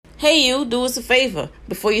Hey, you, do us a favor.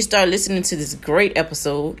 Before you start listening to this great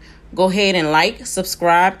episode, go ahead and like,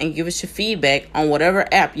 subscribe, and give us your feedback on whatever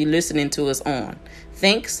app you're listening to us on.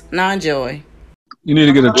 Thanks. Now enjoy. You need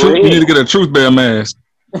to get a truth. You need to get a truth bear mask.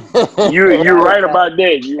 You're right about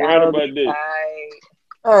that. You're right about that.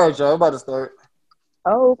 All right, y'all. I'm about to start.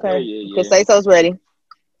 Oh, okay. Yeah. Because Say So's ready.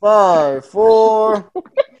 5, 4,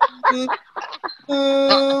 3,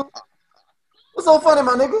 2. What's so funny,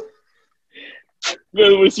 my nigga?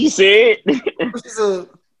 Good what she said. What she said?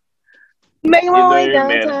 Make my way It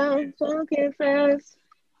doesn't downtown. Funkin' fast.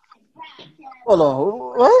 Hold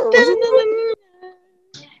on. What?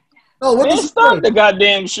 No, what Man, did she stop say? the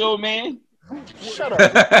goddamn show, man. Shut up.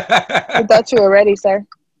 I thought you were ready, sir.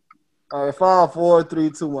 All right, 5, 4, 3,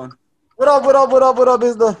 2, 1. What up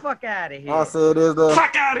is the... Fuck out of here. I said it is the...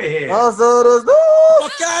 Fuck out of here. I said it is the...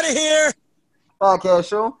 Fuck out of here. podcast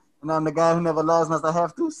show. And I'm the guy who never lies unless I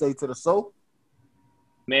have to. Say to the soul.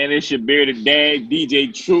 Man, it's your bearded dad,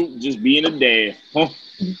 DJ Troop, just being a dad. Huh?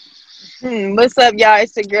 What's up, y'all?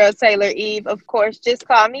 It's your girl, Taylor Eve. Of course, just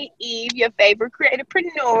call me Eve, your favorite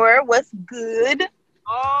creativepreneur. What's good?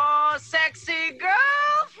 Oh, sexy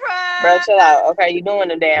girlfriend. Bro, chill out. Okay, you doing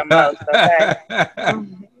the damn most, okay?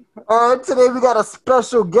 All right, today we got a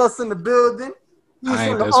special guest in the building. He's I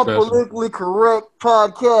ain't from the that special. Unpolitically Correct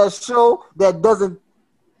podcast show that doesn't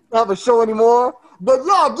have a show anymore. But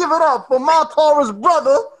y'all give it up for my Taurus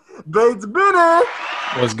brother, Bates Bennett.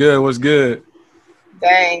 What's good? What's good?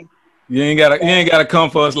 Dang. You ain't gotta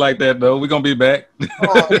come for us like that though. We gonna be back. Oh,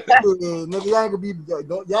 yeah, nigga, y'all ain't gonna be.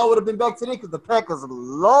 Y'all would have been back today because the Packers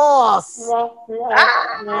lost.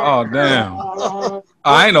 Oh damn!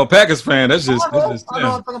 I ain't no Packers fan. That's just I know Tim.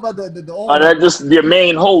 I'm talking about the Oh, that's just the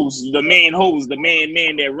main host, the man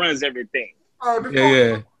that runs everything. All right,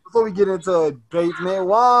 Yeah. Before we get into Bates, man,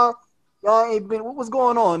 why y'all ain't been? What's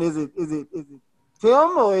going on? Is it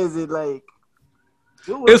Tim or is it like?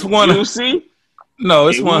 It's one. You see? No,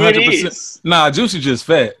 it's It 100%. is. Nah, Juicy just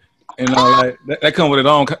fat, and like that come with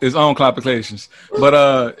its own complications. But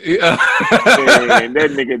Man,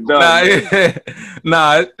 that nigga dumb.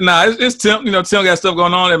 It's Tim. You know, Tim got stuff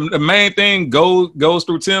going on. And the main thing goes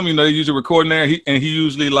through Tim. You know, they usually recording there. He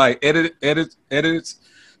usually like edits.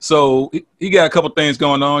 So he got a couple things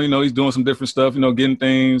going on. You know, he's doing some different stuff. You know, getting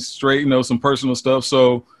things straight. You know, some personal stuff.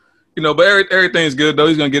 So, you know, but everything's good though.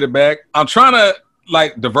 He's gonna get it back. I'm trying to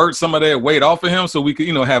like divert some of that weight off of him so we could,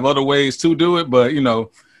 you know, have other ways to do it. But you know,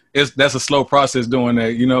 that's a slow process doing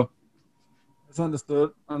that. You know. It's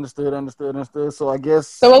understood. So I guess.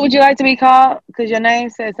 So what would you like to be called? Because your name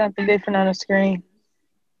said something different on the screen.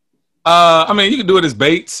 I mean, you can do it as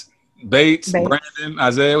Bates, Brandon,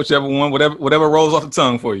 Isaiah, whichever one, whatever rolls off the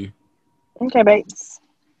tongue for you. Okay, Bates.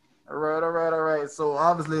 All right. So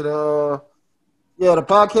obviously the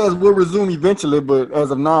podcast will resume eventually, but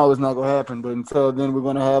as of now, it's not gonna happen. But until then, we're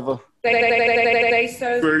gonna have a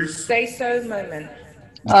Say so moment.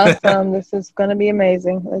 Awesome. This is going to be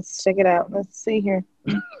amazing. Let's check it out. Let's see here.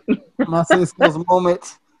 my say so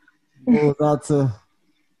moment goes out to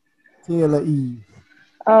Taylor Eve.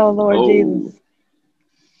 Oh, Lord Oh. Jesus.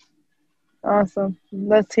 Awesome.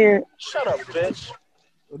 Let's hear it. Shut up, bitch.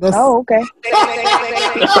 That's, Oh, okay.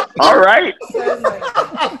 All right.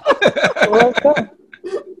 Well, let's go. 'Cause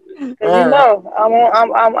you know,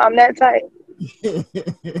 I'm that type.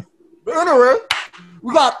 But anyway,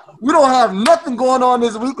 we don't have nothing going on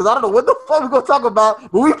this week because I don't know what the fuck we're gonna talk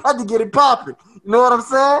about, but we about to get it popping. You know what I'm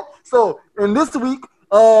saying? So in this week,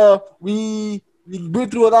 we been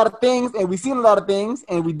through a lot of things and we seen a lot of things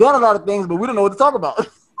and we done a lot of things, but we don't know what to talk about.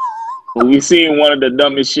 We seen one of the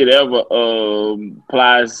dumbest shit ever.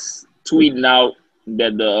 Plies tweeting out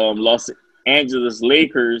that the Los Angeles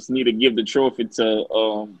Lakers need to give the trophy to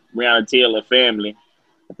Breonna Taylor family.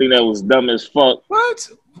 I think that was dumb as fuck. What?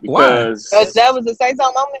 Because That was the Say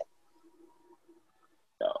So moment?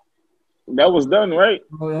 that was done, right?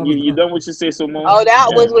 Oh, yeah, You done what you say so much? Oh, that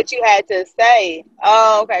was what you had to say.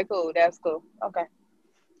 Oh, okay, cool. That's cool. Okay.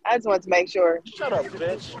 I just wanted to make sure. Shut up,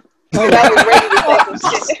 bitch. I was ready to say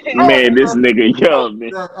some shit. Man, this nigga young,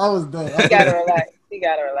 man. I was done. You gotta relax.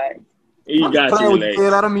 You got Playing you, with like.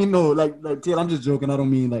 Taylor, I don't mean no, like Taylor, I'm just joking. I don't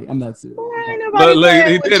mean like I'm not serious. But like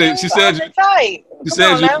he did it. She said she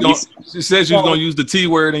said you was gonna use the T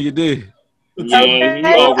word and you did. Yeah, Okay, you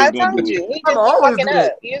always I gonna told do you. it. He I just always fucking do up.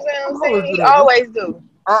 that. You know what I'm I always saying? do He that. always do.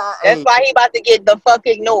 That's Hey. why he about to get the fuck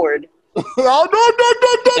ignored. Oh,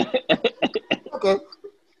 no. Okay.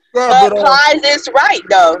 Yeah, But Plies is right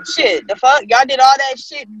though. Shit, the fuck, y'all did all that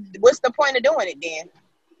shit. What's the point of doing it then?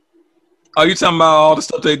 Are you talking about all the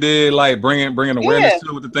stuff they did, like bringing awareness to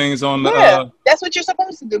it with the things on the? Yeah, that's what you're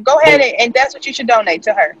supposed to do. Go ahead and that's what you should donate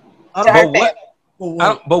to her. I To her don't family.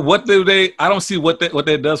 But what do they? I don't see what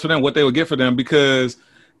that does for them. What they would get for them, because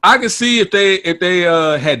I could see if they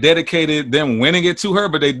had dedicated them winning it to her,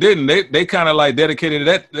 but they didn't. They kind of like dedicated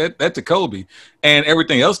that to Kobe and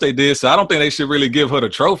everything else they did. So I don't think they should really give her the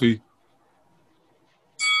trophy.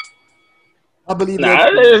 I believe Nah,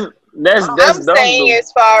 that's I'm dumb saying though.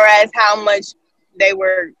 as far as how much they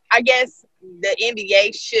were, I guess the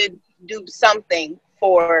NBA should do something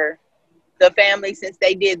for the family since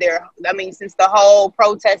they did since the whole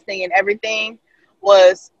protesting and everything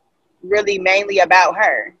was really mainly about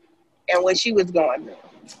her and what she was going through.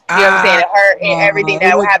 You know what I'm saying? Her and everything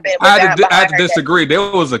that happened I behind had to her disagree. There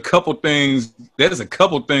was a couple things. There's a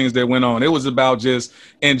couple things that went on. It was about just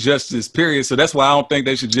injustice, period. So that's why I don't think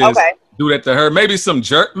they should just do that to her. Maybe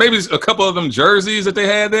maybe a couple of them jerseys that they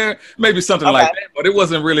had there, maybe something like that. But it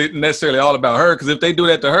wasn't really necessarily all about her. Because if they do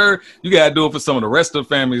that to her, you gotta do it for some of the rest of the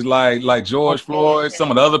families, like George Floyd,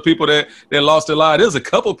 some of the other people that lost their lives. There's a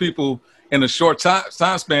couple people in a short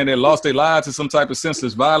time span that lost their lives to some type of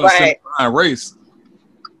senseless violence behind race.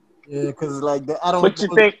 Yeah, because like I don't. What you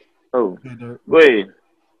think? Oh, go ahead.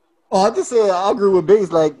 Oh, I just said I agree with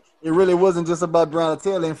Bates. Like it really wasn't just about Breonna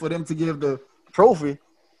Taylor, and for them to give the trophy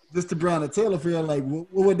just to Breonna Taylor, feel like what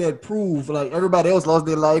would that prove? Like everybody else lost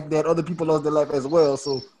their life, that other people lost their life as well.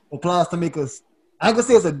 So applies to make us. I could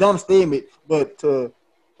say it's a dumb statement, but to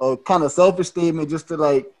a kind of selfish statement, just to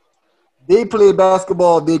like they played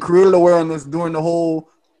basketball, they created awareness during the whole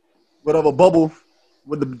whatever bubble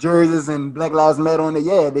with the jerseys and Black Lives Matter on it.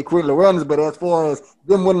 Yeah, they created awareness, but as far as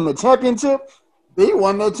them winning the championship, they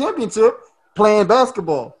won that championship playing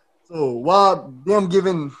basketball. So while them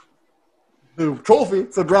giving the trophy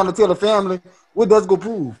to Breonna Taylor family, what does go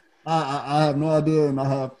prove? I have no idea, and I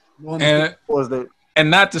have no understanding towards that. And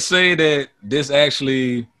not to say that this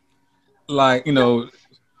actually, like,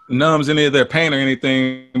 numbs any of their pain or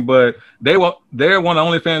anything, but they're one of the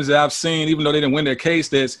only fans that I've seen, even though they didn't win their case,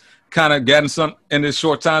 that's kind of gotten some in this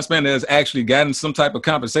short time span, that has actually gotten some type of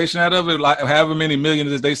compensation out of it, like however many millions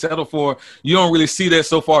that they settle for. You don't really see that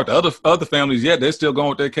so far to other families yet. They're still going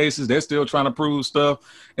with their cases. They're still trying to prove stuff.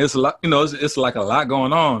 It's a lot, it's like a lot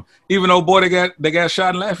going on. Even though, boy, they got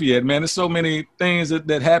shot in Lafayette, man. There's so many things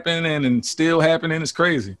that happen and still happening. It's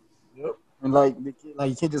crazy. Yep. And like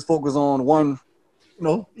you can't just focus on one.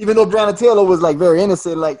 Even though Breonna Taylor was like very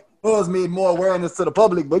innocent, like hers made more awareness to the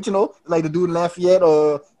public. But like the dude in Lafayette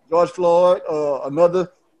or George Floyd or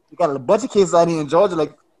another, you got a bunch of cases out here in Georgia,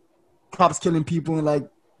 like cops killing people, and like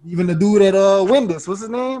even the dude at Windus, what's his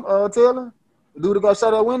name? Taylor, the dude that got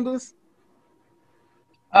shot at Windus.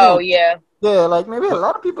 Oh yeah. Yeah, like maybe a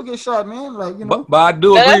lot of people get shot, man. Like But I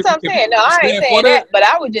do agree. That's what I'm saying. No, I ain't saying that. But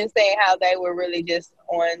I was just saying how they were really just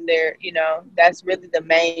on their, that's really the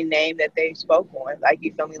main name that they spoke on. Like,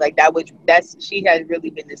 you feel me? Like she has really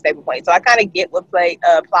been the staple point. So I kind of get what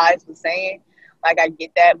Plies was saying. Like I get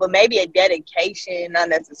that, but maybe a dedication, not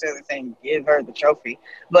necessarily saying give her the trophy,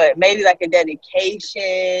 but maybe like a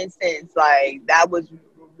dedication, since like that was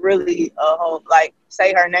really a whole, like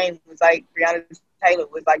say her name was like Breonna Taylor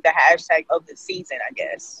was like the hashtag of the season, I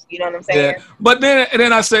guess. You know what I'm saying? Yeah. But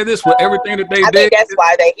then I say this, with everything that they did, I think that's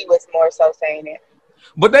why he was more so saying it.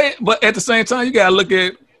 But at the same time, you gotta look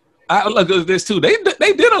at this too. They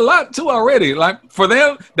did a lot too already. Like for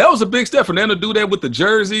them, that was a big step for them to do that with the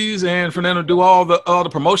jerseys, and for them to do all the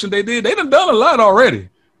promotion they did. They done a lot already.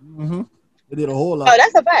 Mm-hmm. They did a whole lot. Oh,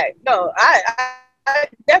 that's a fact. No, I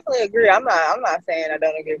definitely agree. I'm not saying I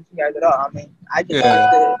don't agree with you guys at all. I mean, I just need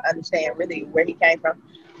to understand really where he came from.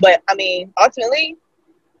 But I mean, ultimately,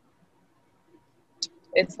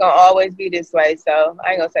 it's gonna always be this way. So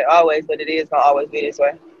I ain't gonna say always, but it is gonna always be this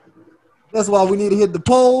way. That's why we need to hit the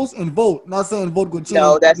polls and vote. Not saying vote go change.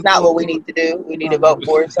 No, that's not what we need to do. We need to vote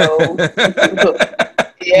for it. So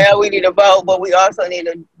yeah, we need to vote, but we also need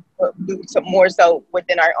to do some more so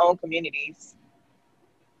within our own communities.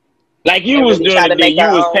 Like you was doing today, you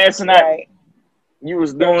was passing out. Right. You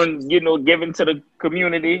was doing, giving to the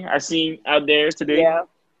community. I seen out there today.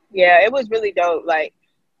 Yeah, it was really dope. Like,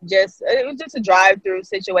 it was just a drive-through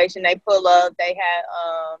situation. They pull up, they had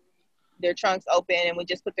their trunks open, and we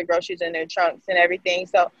just put the groceries in their trunks and everything.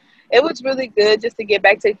 So it was really good just to get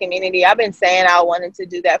back to the community. I've been saying I wanted to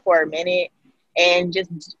do that for a minute, and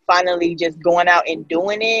just finally just going out and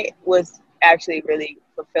doing it was actually really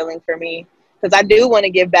fulfilling for me. Because I do want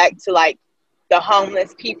to give back to, like, the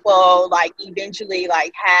homeless people, like, eventually,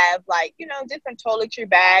 like, have, like, different toiletry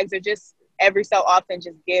bags, or just every so often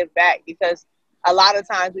just give back. Because a lot of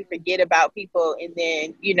times we forget about people, and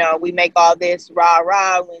then, we make all this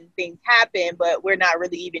rah-rah when things happen, but we're not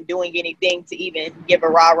really even doing anything to even give a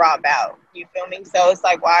rah-rah about. You feel me? So it's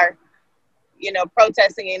like, why,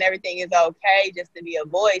 protesting and everything is okay just to be a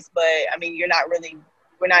voice, but I mean, we're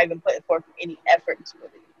not even putting forth any efforts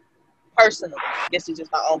with it. Personally, this is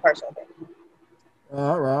just my own personal thing.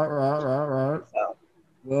 Right. So,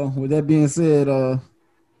 Well, with that being said, y'all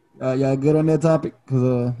good on that topic?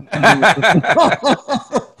 Cause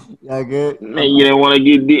y'all good? Man, you didn't want to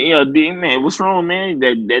get deep, man. What's wrong, man?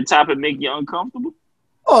 That topic make you uncomfortable?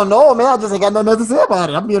 Oh no, man! I just ain't got nothing to say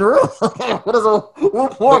about it. I'm being real.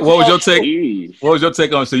 What was your take? What was your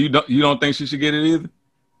take on it? So you don't think she should get it either?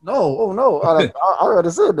 No, oh no! I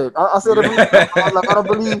already said that. I said it. I don't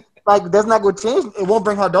believe that's not going to change. It won't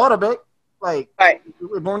bring her daughter back. Like right.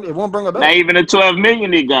 it won't bring her back. Not even the 12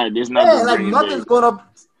 million they got. There's not. Yeah, nothing's going to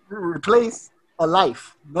replace a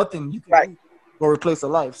life. Nothing you can do will replace a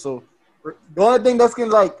life. So the only thing that's going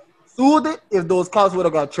to soothe it if those cops would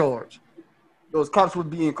have got charged. Those cops would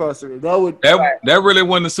be incarcerated. That really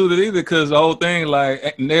wouldn't have suited either, because the whole thing,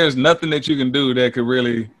 there's nothing that you can do that could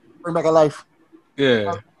really bring back a life.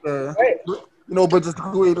 Yeah. Right. But just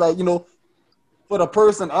for the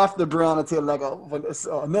person after Breonna Taylor,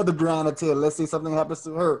 another Breonna Taylor, let's say something happens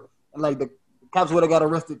to her, and the cops would have got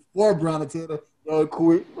arrested for Breonna Taylor,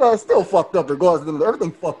 cool. Well, it's still fucked up regardless.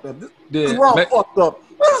 Everything fucked up. This world fucked up.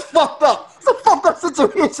 This is fucked up. It's a fucked up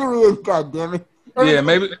situation we're in, God damn it.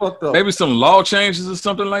 Maybe some law changes or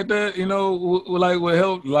something like that, will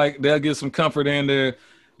help. They'll get some comfort in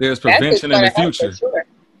there's prevention in the future. Sure.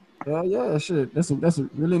 Yeah, shit. That's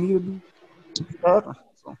really needed to happen.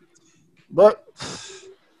 So, but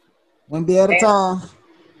one day at a time.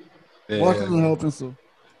 Watching and helping. So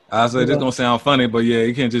I say this gonna sound funny, but yeah,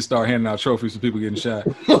 you can't just start handing out trophies to people getting shot.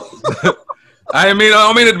 I don't mean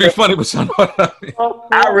it to be funny, but you know what I mean.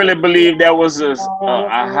 I really believe that was a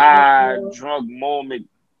high drunk moment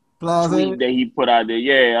tweet that he put out there.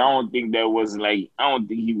 Yeah, I don't think that was I don't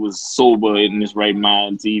think he was sober in his right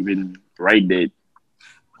mind to even write that.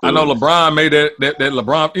 I know LeBron made that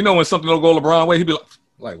LeBron. When something don't go LeBron way, he'd be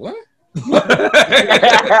like what?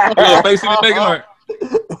 Face he be making like.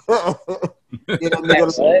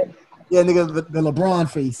 Nigga, the LeBron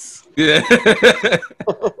face. Yeah.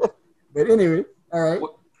 But anyway, all right.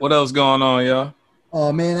 What else going on, y'all?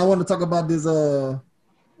 Oh man, I want to talk about this. Y'all,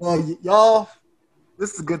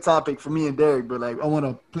 this is a good topic for me and Derek, but I want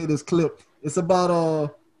to play this clip. It's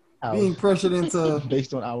about being pressured into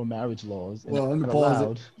based on our marriage laws. Well, let me pause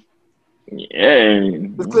it. Yeah.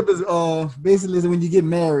 This clip is basically when you get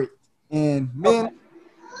married, and men,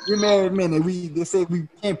 we're married men, and they say we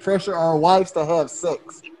can't pressure our wives to have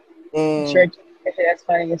sex. And sure, that's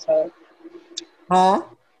funny as fuck. Huh?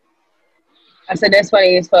 I said that's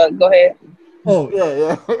funny as fuck. Go ahead. Oh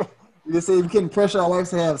yeah. They say we can't pressure our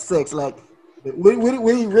wives to have sex. What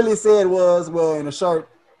he really said was, in a short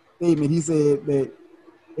statement, he said that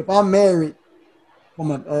if I'm married, fuck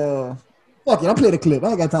it, I'll play the clip.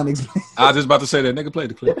 I ain't got time to explain. I was just about to say that. Nigga, play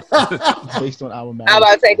the clip. Based on our marriage. I'm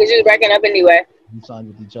about to say, because you're breaking up anyway. You signed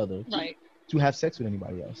with each other. Right. To have sex with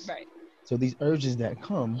anybody else. Right. So these urges that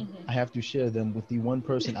come, I have to share them with the one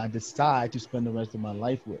person I decide to spend the rest of my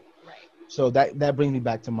life with. Right. So that brings me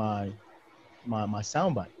back to my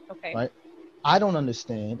soundbite. Okay. Right. I don't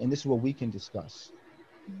understand, and this is what we can discuss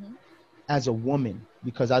as a woman,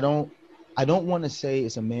 because I don't want to say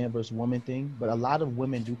it's a man versus woman thing, but a lot of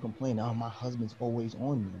women do complain, oh, my husband's always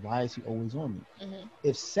on me. Why is he always on me?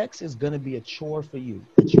 If sex is going to be a chore for you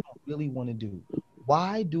that you don't really want to do,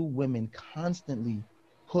 why do women constantly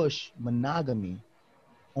push monogamy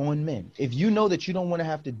on men? If you know that you don't want to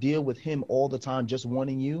have to deal with him all the time just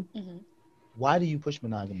wanting you, why do you push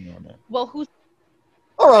monogamy on men? Well, who's...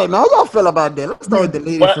 All right, now, how y'all feel about that? Let's start with the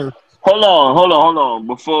lady first. Hold on.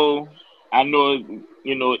 Before, I know,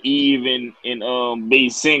 Eve and be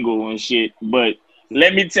single and shit, but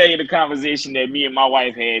let me tell you the conversation that me and my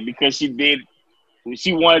wife had, because she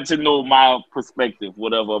wanted to know my perspective,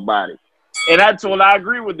 whatever about it. And I told her I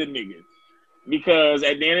agree with the nigga. Because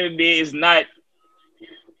at the end of the day, it's not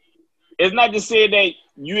to say that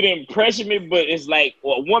you didn't pressure me, but it's a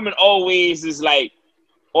woman always is like,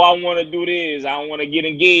 oh, I want to do this. I want to get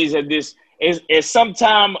engaged at this. It's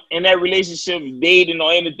sometime in that relationship, dating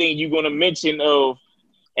or anything, you're going to mention of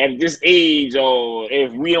at this age, or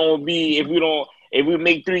if we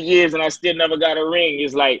make 3 years and I still never got a ring,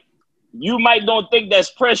 it's like, you might don't think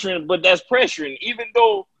that's pressuring, but that's pressuring, even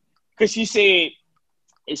though, because she said,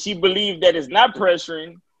 and she believed that it's not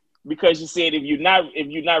pressuring, because she said if you're not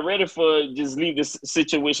ready for it, just leave this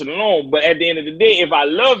situation alone. But at the end of the day, if I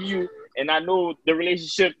love you and I know the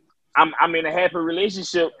relationship, I'm in a happy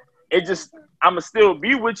relationship, I'ma still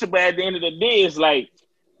be with you. But at the end of the day, it's like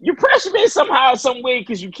you pressure me somehow, some way,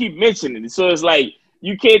 because you keep mentioning it. So it's like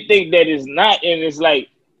you can't think that it's not, and it's like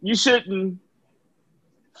you shouldn't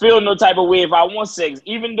feel no type of way if I want sex,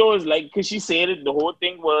 even though it's like, cause she said it. The whole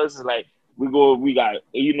thing was like we go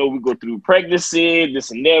through pregnancy,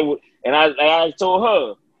 this and that, and I told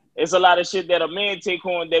her it's a lot of shit that a man take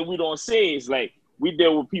on that we don't say. It's like we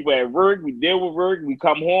deal with people at work, we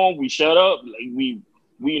come home, we shut up, like we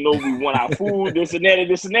want our food, this and that, and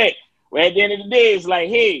this and that. Well, at the end of the day, it's like,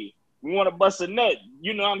 hey, we want to bust a nut.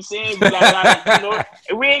 You know what I'm saying? We like,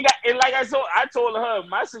 and we ain't got. And like I told her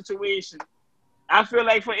my situation. I feel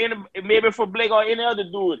like maybe for Blake or any other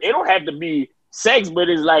dude, it don't have to be sex, but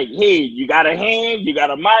it's like, hey, you got a hand, you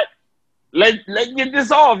got a mic. Let's get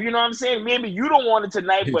this off. You know what I'm saying? Maybe you don't want it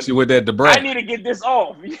tonight, but with that I need to get this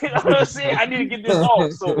off. You know what I'm saying? I need to get this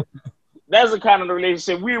off. So that's the kind of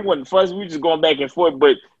relationship we wouldn't fuss. We just going back and forth.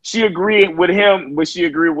 But she agreed with him, but she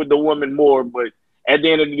agreed with the woman more. But at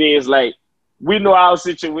the end of the day, it's like we know our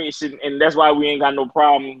situation, and that's why we ain't got no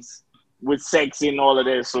problems with sex and all of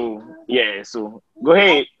that. So yeah, so go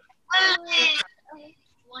ahead.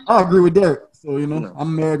 I agree with Derek. So, I'm a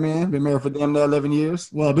married man, been married for damn near 11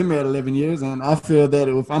 years. Well, I've been married 11 years, and I feel that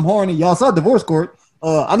if I'm horny, y'all saw divorce court,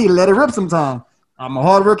 I need to let it rip sometime. I'm a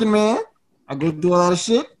hardworking man. I go through a lot of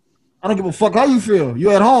shit. I don't give a fuck how you feel.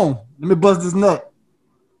 You at home. Let me bust this nut.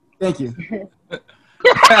 Thank you. That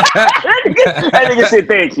nigga said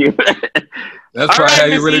thank you. That's probably how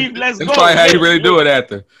you really. That's probably how you really do it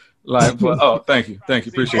after. Like, thank you,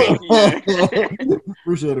 appreciate it.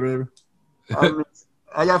 Appreciate it, baby.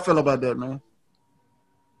 How y'all feel about that, man?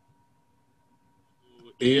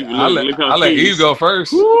 I'll let Eve go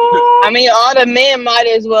first. I mean, all the men might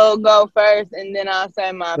as well go first, and then I'll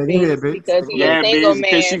say my piece because he's a single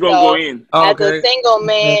man. She gonna go in. As a single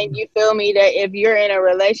man, you feel me? That if you're in a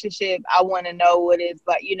relationship, I want to know what it's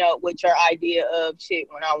like. What your idea of shit.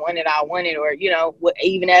 When I want it, or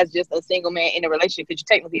even as just a single man in a relationship, because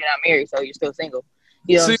you're technically not married, so you're still single.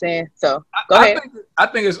 You know what I'm saying? So go ahead. I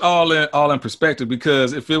think it's all in perspective,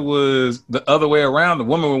 because if it was the other way around, the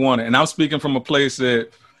woman would want it. And I'm speaking from a place that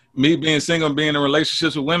me being single and being in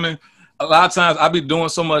relationships with women, a lot of times I be doing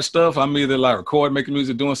so much stuff. I'm either like recording, making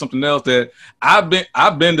music, doing something else, that I've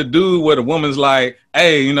been the dude where the woman's like,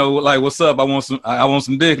 hey, like, what's up? I want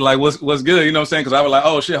some dick. Like, what's good? You know what I'm saying? Because I was like,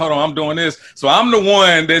 oh shit, hold on, I'm doing this. So I'm the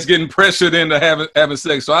one that's getting pressured into having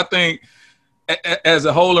sex. So I think, as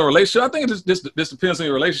a whole in relationship, I think this depends on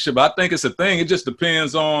your relationship. I think it's a thing. It just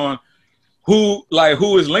depends on who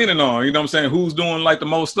is leaning on. You know what I'm saying? Who's doing like the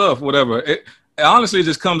most stuff, whatever. It honestly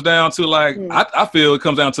just comes down to like I feel it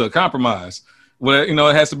comes down to a compromise. Where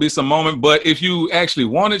it has to be some moment. But if you actually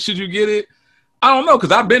want it, should you get it? I don't know,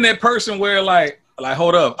 because I've been that person where like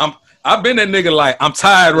hold up, I've been that nigga like I'm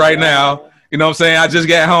tired right now. You know what I'm saying? I just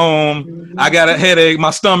got home. I got a headache.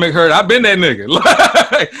 My stomach hurt. I've been that nigga.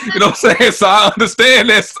 You know what I'm saying? So I understand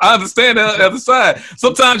that. I understand the other side.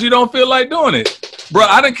 Sometimes you don't feel like doing it. Bro,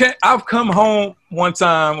 I've come home one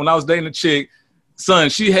time when I was dating a chick. Son,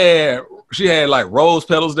 she had like rose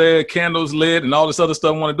petals there, candles lit, and all this other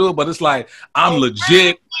stuff I want to do it. But it's like, I'm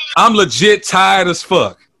legit tired as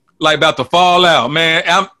fuck. Like about to fall out, man.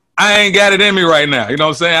 I ain't got it in me right now. You know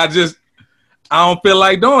what I'm saying? I don't feel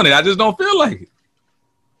like doing it. I just don't feel like it.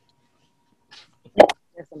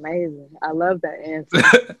 That's amazing. I love that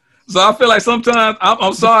answer. So I feel like sometimes,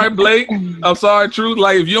 I'm sorry, Blake. I'm sorry, Truth.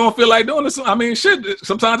 Like, if you don't feel like doing this, I mean, shit,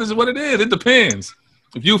 sometimes this is what it is. It depends.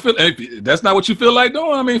 If that's not what you feel like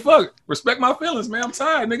doing, I mean, fuck. Respect my feelings, man. I'm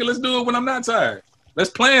tired, nigga. Let's do it when I'm not tired.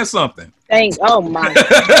 Let's plan something. Oh, my God.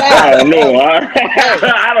 I don't know. I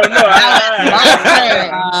don't know.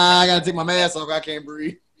 I got to take my mask off. I can't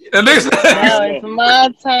breathe. And no, it's my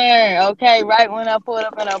turn. Okay, right when I pulled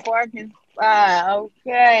up in a parking spot.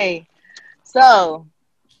 Okay. So,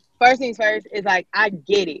 first things first is like, I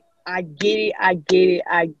get it. I get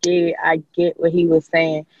what he was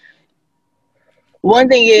saying. One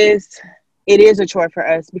thing is, it is a chore for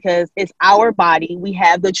us because it's our body. We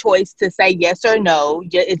have the choice to say yes or no.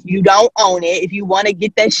 If you don't own it, if you want to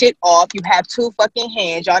get that shit off, you have two fucking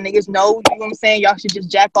hands. Y'all niggas know, you know what I'm saying? Y'all should just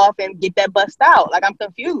jack off and get that bust out. Like, I'm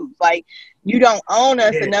confused. Like, you don't own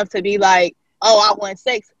us enough to be like, oh, I want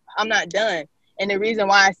sex. I'm not done. And the reason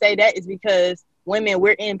why I say that is because women,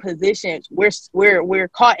 we're in positions. We're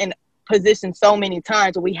caught in positions so many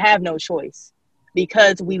times where we have no choice.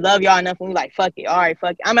 Because we love y'all enough and we like, fuck it. All right,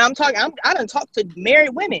 fuck it. I mean, I done talked to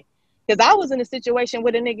married women. Because I was in a situation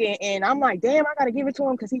with a nigga and I'm like, damn, I got to give it to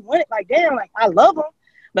him because he wanted, like, damn, like, I love him.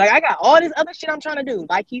 But like, I got all this other shit I'm trying to do.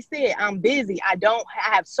 Like he said, I'm busy. I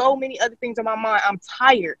have so many other things in my mind. I'm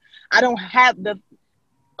tired. I don't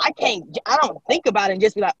think about it and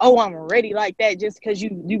just be like, oh, I'm ready like that just because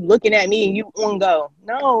you looking at me and you want to go.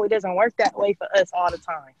 No, it doesn't work that way for us all the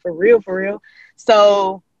time. For real.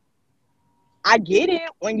 So I get it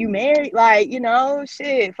when you married, like, you know,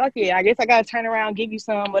 shit, fuck it. I guess I gotta turn around, give you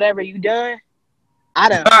some, whatever you done. I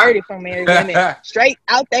done heard it from married women straight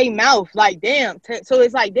out they mouth. Like, damn. So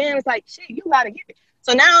it's like, damn, it's like, shit, you gotta give it.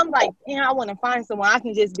 So now I'm like, damn, I want to find someone I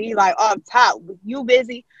can just be like off top. You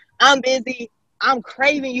busy, I'm busy, I'm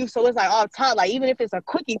craving you. So it's like off top. Like, even if it's a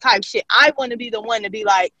quickie type shit, I want to be the one to be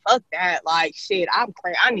like, fuck that. Like, shit, I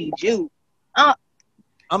need you.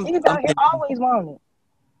 Niggas out here always want it.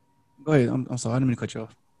 Go ahead. I'm sorry. I didn't mean to cut you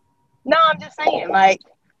off. No, I'm just saying, like,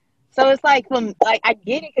 so it's like, from like, I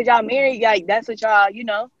get it because y'all married, like, that's what y'all, you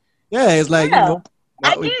know. Yeah, it's like, Yeah, you know,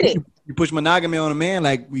 I get it. you push monogamy on a man,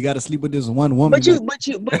 like we got to sleep with this one woman. But if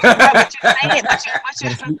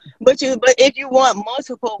you want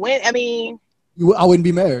multiple women, I mean, I wouldn't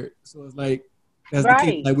be married. So it's like, that's the right.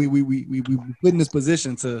 case. Like we put in this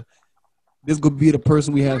position to, this could be the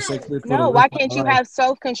person we have sex with. No, why can't you have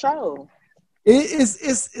self-control?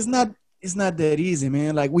 It's not that easy,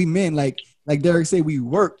 man. Like we men, like Derek said, we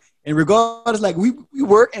work, and regardless, like we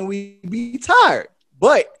work and we be tired,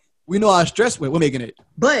 but we know our stress. We're making it,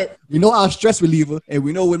 but we know our stress reliever, and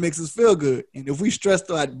we know what makes us feel good. And if we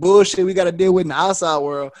stressed out bullshit we got to deal with in the outside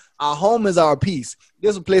world, our home is our peace.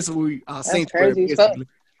 There's a place where our sanctuary.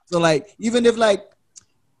 So like, even if like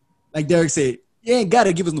Derek said, you ain't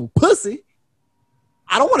gotta give us no pussy.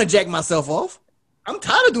 I don't want to jack myself off. I'm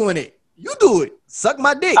tired of doing it. You do it. Suck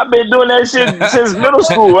my dick. I've been doing that shit since middle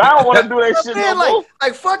school. I don't want to do that shit no more.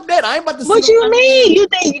 Like fuck that. I ain't about to. What you mean? You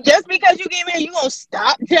think just because you get married, you gonna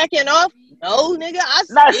stop jacking off? No, nigga.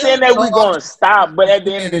 Not saying that we're gonna stop, but at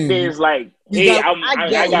the end of the day, it's like, hey,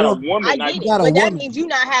 I got a woman. I get it, but that means you're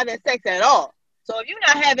not having sex at all. So if you're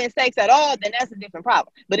not having sex at all, then that's a different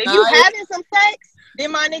problem. But if you having some sex,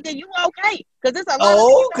 then my nigga, you okay? Because it's a lot.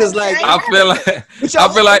 Oh, because like I feel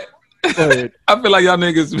like y'all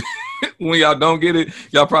niggas. When y'all don't get it,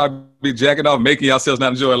 y'all probably be jacking off, making yourselves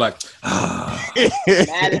not enjoy it. Like, hey,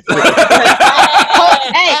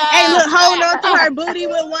 look, hold on to her booty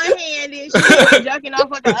with one hand and she's jacking off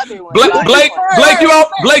with the other one.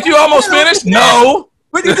 Blake, you almost finished? No.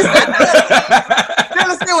 What did you say?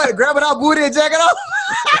 Understand what? Grabbing our booty and jacking off?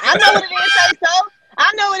 I know what it is, say so.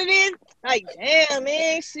 I know what it is. Like, damn,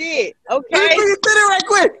 man, shit. Okay. Let me put your titty right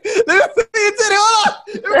quick. Let me put your titty. Hold on.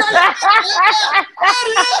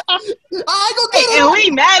 I ain't gonna get it. And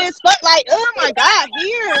we mad as fuck. Like, oh my God,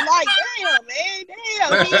 here. Like, damn, man.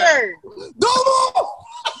 Damn, here. Don't move.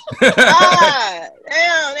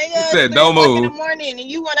 Damn, nigga. Said, don't move. In the morning and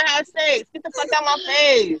you want to have sex. Get the fuck out my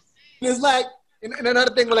face. It's like, and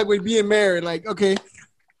another thing, like with being married, like, okay,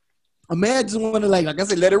 a man just want to, like I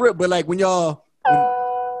said, let it rip. But like when coming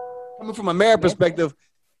from a married perspective,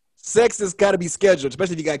 sex has got to be scheduled,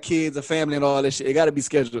 especially if you got kids, a family, and all that shit. It got to be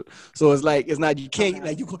scheduled. So it's like, it's not, you can't,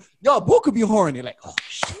 like, y'all both could be horny. Like, oh,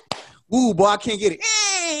 shit. Ooh, boy, I can't get it.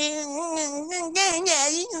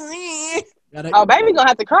 Oh, baby gonna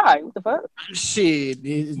have to cry. What the fuck? Shit.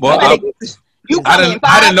 Boy,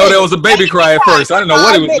 I didn't know there was a baby cry at first. I didn't know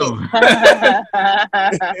what he was doing.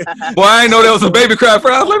 Boy, I didn't know there was a baby cry at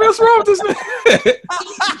first. I was like, what's wrong with this man?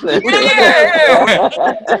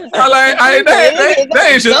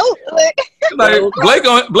 That ain't shit. Like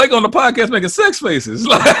Blake on the podcast making sex faces.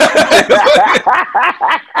 Like,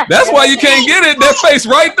 that's why you can't get it. That face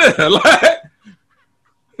right there. Like,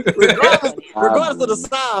 regardless of the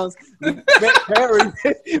sounds,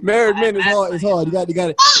 married men is hard. It's hard. You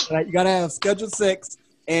got to have scheduled sex,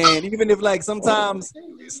 and even if like sometimes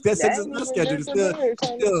sex is not scheduled,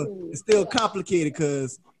 it's still complicated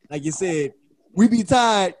because, like you said, we be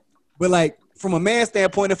tired. But like from a man's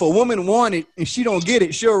standpoint, if a woman want it and she don't get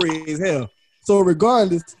it, sure as hell. So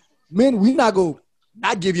regardless, men, we're not gonna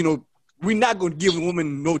give a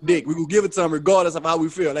woman no dick. We gonna give it to them regardless of how we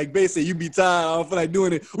feel. Like basically, you be tired, I don't feel like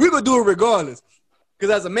doing it. We gonna do it regardless.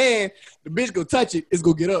 Because as a man, the bitch go touch it, it's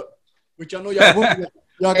gonna get up. But y'all know y'all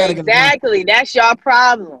gotta exactly. That's your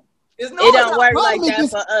problem. It don't work like that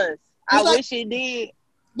for us. I wish it did.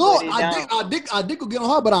 No, our dick will get on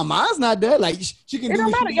her, but our mind's not there. Like she can. It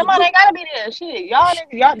don't matter. Your mind ain't gotta be there. Shit, y'all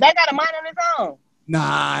that got a mind on its own. Nah.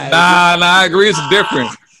 I agree. It's different.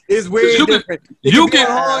 It's way different. You can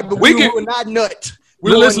hard, but we will not nut.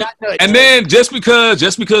 We will not nut. And then just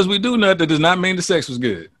because we do nut, that does not mean the sex was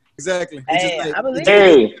good. Exactly.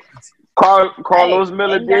 Hey, Carlos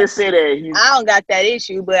Miller did say that. I don't got that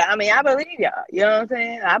issue, but I mean, I believe y'all. You know what I'm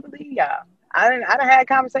saying? I believe y'all. I done had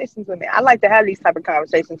conversations with me. I like to have these type of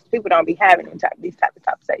conversations. People don't be having these type of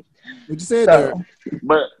conversations. What you said there?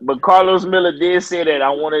 But Carlos Miller did say that.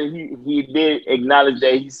 He did acknowledge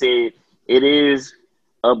that. He said it is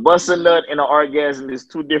a busting nut and an orgasm is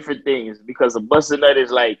two different things, because a busting nut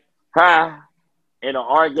is like high and an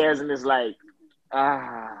orgasm is like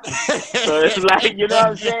So it's like, you know what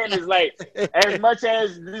I'm saying? It's like, as much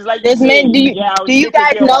as it's like This you man, say, do yeah, you you can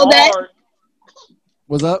guys give know a that? heart.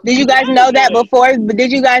 What's up? Did you guys know that before?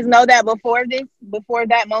 Did you guys know that before this? Before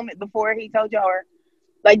that moment? Before he told y'all? Or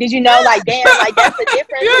like, did you know? Like, damn, like that's the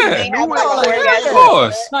difference. Yeah. Men have like an Like, orgasm. Of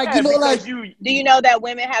course. Like, you know, because like, you Do you know that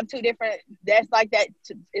women have two different? That's like that.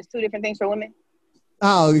 It's two different things for women.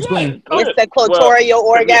 I'll explain. It's the well, clitoral to me,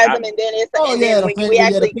 orgasm, and then it's Oh and yeah, then we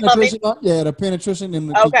actually come in. the penetration and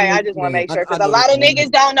the Okay, I just want to make sure because a know lot that. of niggas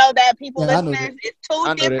don't know that. People Yeah, I know listeners, that. it's two I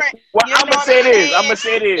know that. different. well, You I'm know gonna what say I'm this. saying? I'm gonna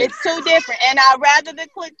say this. It's two different, and I'd rather the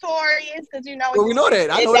clitoris because you know. Well, we know that.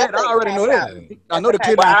 I know that. I already know that. I know the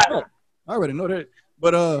kid. But I already know that.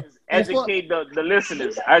 But educate the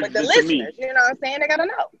listeners. But the To listeners, me, you know what I'm saying? They gotta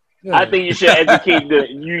know. yeah. I think you should educate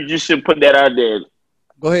you just should put that out there.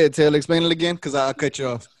 Go ahead, Taylor. Explain it again, cause I'll cut you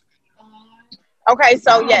off. Okay,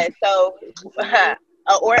 so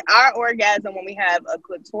our orgasm when we have a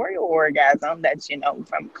clitoral orgasm, that's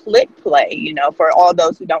from clit play. For all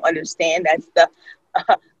those who don't understand, that's the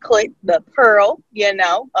clit, the pearl,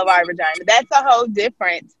 of our vagina. That's a whole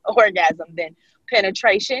different orgasm than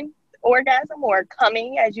penetration orgasm or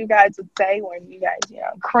coming, as you guys would say, when you guys,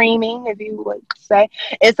 creaming, if you would say.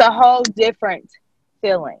 It's a whole different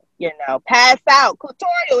feeling, pass out.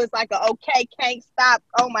 Clitoral is like a okay, can't stop.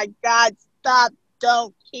 Oh my God, stop,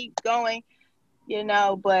 don't, keep going,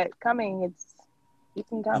 but coming, you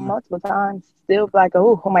can come multiple times, still like,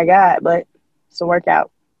 oh my God, but it's a workout.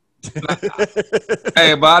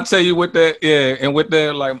 Hey, but I'll tell you with that, yeah, and with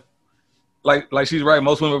that, like she's right.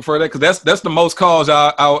 Most women prefer that because that's the most calls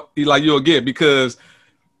you'll get because,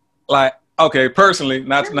 like, okay, personally,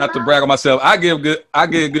 not to brag on myself, I get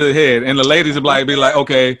good head, and the ladies will be like,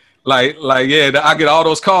 okay, like yeah, I get all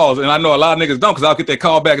those calls, and I know a lot of niggas don't because I'll get that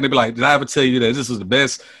call back and they be like, did I ever tell you that this is the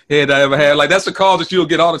best head I ever had? Like that's the calls that you'll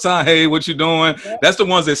get all the time. Hey, what you doing? Yeah. That's the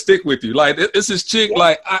ones that stick with you. Like it's this chick,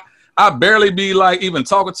 like I barely be like even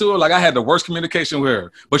talking to her. Like I had the worst communication with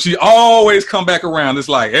her, but she always come back around. It's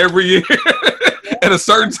like every year at a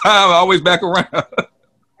certain time, I always back around.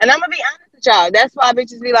 And I'm gonna be honest with y'all. That's why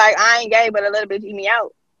bitches be like, I ain't gay, but a little bit eat me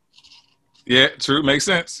out. Yeah, true. Makes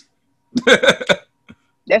sense.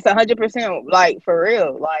 That's 100% like for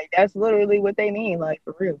real. Like that's literally what they mean, like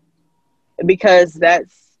for real. Because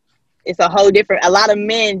it's a whole different. A lot of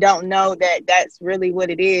men don't know that that's really what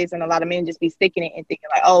it is, and a lot of men just be sticking it and thinking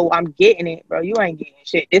like, "Oh, I'm getting it, bro. You ain't getting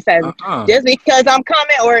shit. This has just because I'm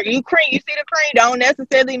coming or you see the cream, don't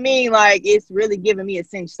necessarily mean like it's really giving me a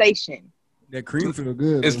sensation." That cream feel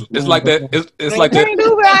good. It's like that. It's like that. Cream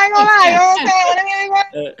do, but I ain't gonna lie. You know what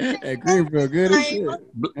I'm saying? That cream feel good as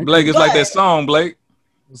shit. Blake, it's like that song, Blake.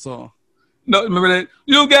 What song? No, remember that?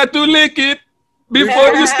 You got to lick it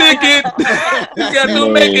before you stick it. You got to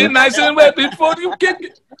make it nice and wet before you kick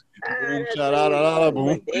it.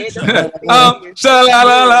 Boom.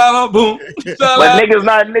 Boom. But niggas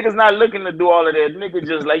not looking to do all of that. Nigga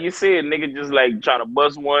just like you said, nigga just like trying to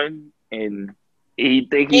bust one and he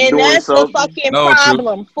think he's doing something. And that's the fucking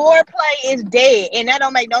problem. True. Foreplay is dead, and that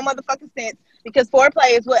don't make no motherfucking sense because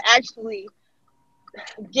foreplay is what actually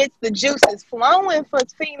gets the juices flowing for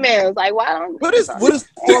females. Like, why don't? What is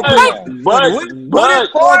foreplay? But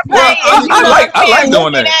foreplay? I like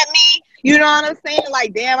doing that. At me, you know what I'm saying?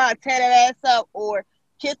 Like, damn, I'll tear that ass up, or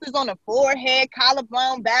kisses on the forehead,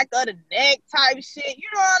 collarbone, back of the neck type shit. You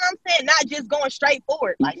know what I'm saying? Not just going straight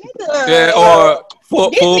forward. Like, nigga. Yeah, or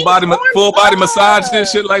full body massage and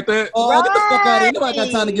shit like that. Oh, get the fuck out of here. Nobody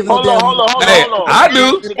got time to give hold on. Hey, I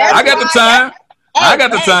do. I got the time. I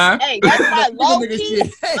got the time. Hey, that's why low key.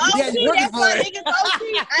 That's why niggas low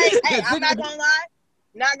key. Hey, I'm not gonna lie.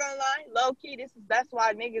 Not gonna lie. Low key. That's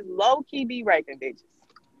why niggas low key be raping bitches.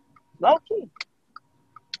 Low key.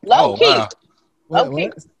 Low key. Wow.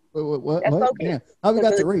 What? That's low key. Yeah. How we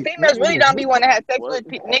got to read? Females really don't be wanting to have sex with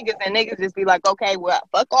niggas, and niggas just be like, okay, well,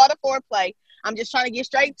 fuck all the foreplay. I'm just trying to get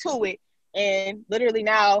straight to it. And literally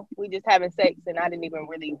now we just having sex, and I didn't even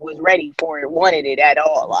really was ready for it, wanted it at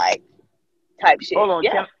all, like type shit. Hold on,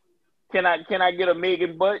 yeah. Can I get a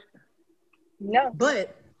Megan butt? No,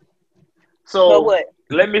 but so what?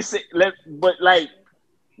 Let me say, but like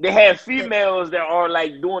they have females that are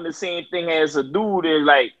like doing the same thing as a dude, and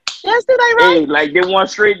like. Yes, did I right? Hey, like they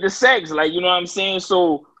want straight to sex, like you know what I'm saying.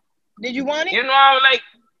 So, did you want it? You know, I'm like,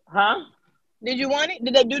 huh? Did you want it?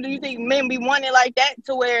 Do you think men be wanting it like that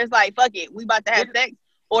to where it's like, fuck it, we about to have sex,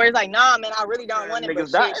 Or it's like, nah, man, I really don't want it, but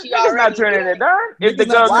Niggas shit, she not already turning doing it down. If the Niggas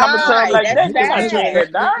not girl come to Why? him like That's that, they're not sad. turning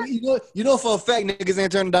it down. You know for a fact niggas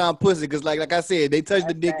ain't turning down pussy because like I said, they touch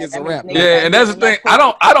the dick, it's a That wrap. means Yeah, niggas and that's the ain't getting thing.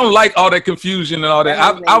 enough I don't like all that confusion and all that.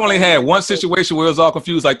 That means I niggas only ain't had getting one enough pussy. situation where it was all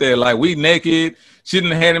confused like that. Like we naked, she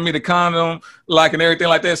didn't handed me the condom, like and everything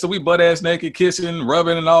like that. So we butt ass naked, kissing,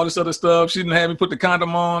 rubbing, and all this other stuff. She didn't have me put the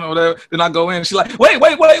condom on or whatever. Then I go in, she's like, wait.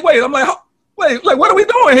 I'm like, wait, like what are we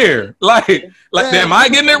doing here? Like, am I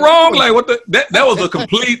getting it wrong? Like what the that was a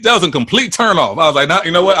complete turn off. I was like, nah,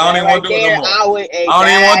 you know what? I don't even want to do it no more. I don't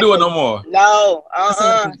even want to do it no more. No,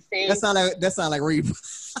 That sound like rape.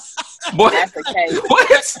 What? That's the case.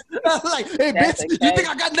 What? Like, hey, That's bitch, the you case. think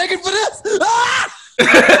I got naked for this? Ah!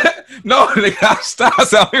 No, nigga, stop.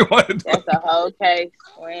 That's how we want to do That's it. the whole case.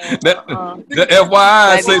 The FYI,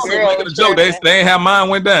 I Baby say so girl making a joke. They ain't how mine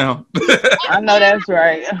went down. I know that's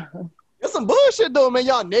right. That's some bullshit though, man.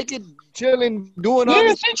 Y'all naked, chilling, doing all Yeah,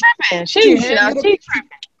 this. she tripping. She tripping.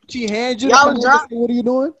 She hands you. Y'all was drunk? What are you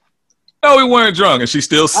doing? No, we weren't drunk, and she's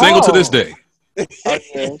still single to this day. Oh,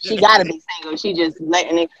 yeah. She gotta be single. She just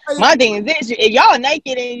letting it. My thing is this: if y'all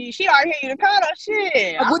naked and she already hear you the condom,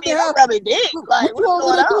 shit. Like, what the I'm hell? rubbing dick. Like, What you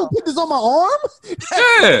want me to do? Put this on my arm?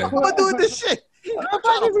 Yeah. What am I doing with this shit? What the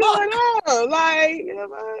fuck is going on? Like,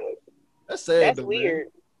 That's sad. that's though, weird.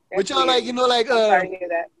 Man. But y'all like, I'm sorry to hear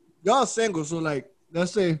that. y'all single, so like,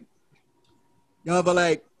 let's say y'all ever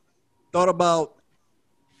like thought about,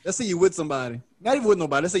 let's say you with somebody, not even with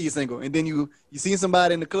nobody, let's say you're single, and then you see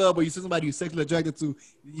somebody in the club or you see somebody you're sexually attracted to,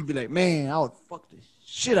 you be like, man, I would fuck the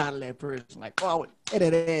shit out of that person. Like, oh, I would tear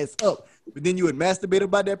that ass up. But then you would masturbate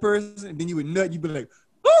about that person, and then you would nut, you'd be like,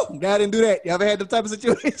 oh, God didn't do that. You ever had them type of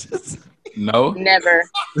situations? No. Never.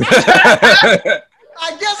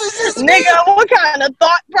 I guess it's just Nigga, what kind of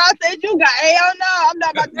thought process you got? Hell no, I'm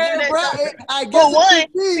not about to do that. bro, I guess For one,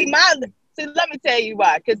 it's let me tell you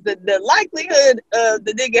why. Because the likelihood of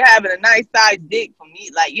the nigga having a nice sized dick for me,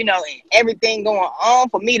 like, you know, and everything going on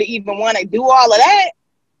for me to even want to do all of that,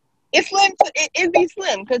 it's slim. It be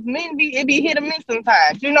slim because it be hit or miss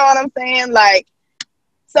sometimes. You know what I'm saying? Like,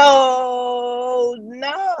 so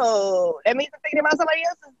no, that means I'm thinking about somebody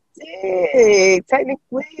else's dick.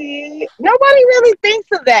 Technically, nobody really thinks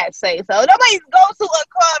of that. Say so. Nobody goes to a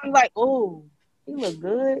club and like, oh, you look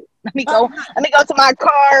good. Let me go to my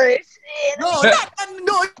car and shit. No,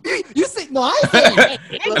 you see, no, I ain't saying that.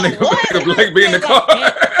 I nigga Blake be in the car. Oh, yeah,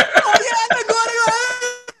 nigga,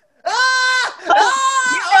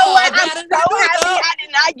 You know what? I'm so happy I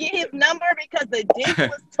did not get his number because the dick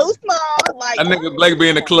was too small. Like, That nigga Blake be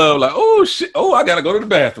in the club like, oh shit, oh I gotta go to the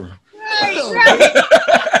bathroom. right.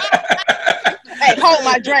 Hey, hold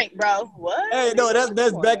my drink, bro. What? Hey, no, that's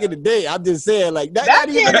back in the day. I'm just saying, like that. Back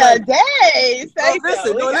in the day. Say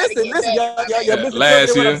Listen, y'all listen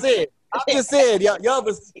Last to what year. I'm saying. I'm just saying, y'all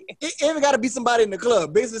was, it ain't gotta be somebody in the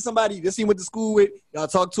club. Basically, somebody you just seen went to school with, y'all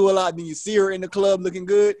talk to a lot, then you see her in the club looking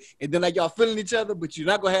good, and then like y'all feeling each other, but you're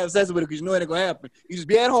not gonna have sex with her because you know it ain't gonna happen. You just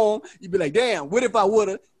be at home, you be like, damn, what if I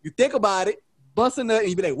woulda? You think about it, bust a nut, and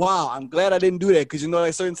you be like, wow, I'm glad I didn't do that, because you know,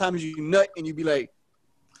 like certain times you nut and you be like,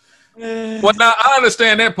 Well, now I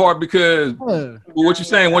understand that part because what you're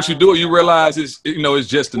saying, once you do it, you realize it's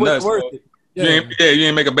just a nut. worth So it. you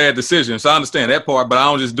ain't make a bad decision. So I understand that part, but I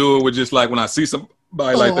don't just do it with just like when I see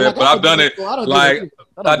somebody like that. But I've done it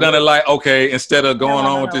I've done it like, okay, instead of going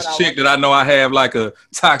on with this chick that I know I have like a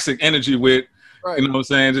toxic energy with, Right. you know what I'm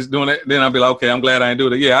saying, just doing it, then I'll be like, okay, I'm glad I didn't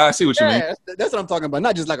do it. Yeah, I see what you mean. That's what I'm talking about.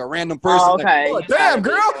 Not just like a random person. Oh, okay. Like, oh, damn,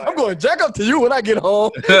 girl, I'm going to jack up to you when I get home.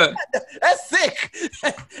 That's sick.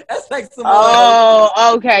 That's like some.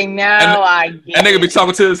 Oh, okay. Now I get That nigga be it.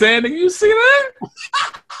 talking to his hand, nigga, you see that?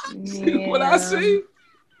 Yeah. What I see?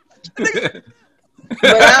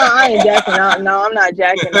 But I ain't jacking off. No, I'm not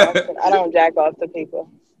jacking off. I don't jack off to people.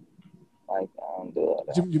 Like, I don't do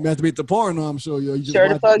it. You masturbate to porn, no, I'm sure. You just Sure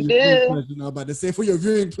the watch fuck your do. viewing pleasure. No, about to say for your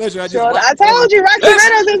viewing pleasure. I told you, Rocky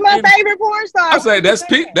Reynolds is my favorite porn star. I say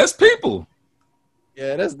that's people.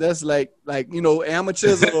 Yeah, that's like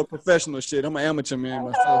amateurs or professional shit. I'm an amateur man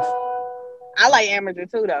myself. I like amateur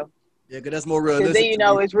too, though. Yeah, because that's more Because realistic. then you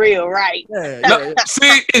know it's real, right? Yeah.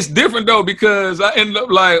 See, it's different though because I ended up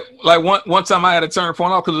like one time I had to turn the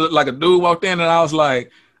phone off because like a dude walked in and I was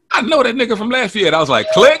like, I know that nigga from Lafayette. I was like,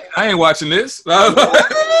 click, I ain't watching this. Damn.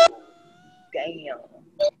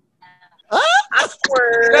 I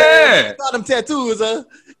swear. Yeah. Saw them tattoos, huh?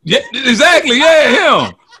 Yeah, exactly. Yeah,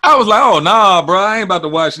 him. I was like, oh nah, bro, I ain't about to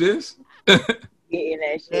watch this. Getting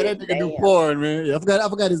that shit. Yeah, that nigga do Damn. porn, man. Yeah, I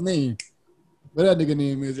forgot his name. What that nigga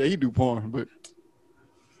name is? Yeah, he do porn, but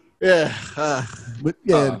yeah,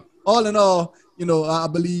 all in all, I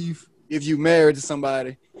believe if you married to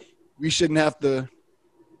somebody, we shouldn't have to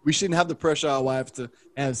we shouldn't have to pressure our wives to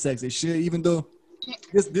have sex. They should, even though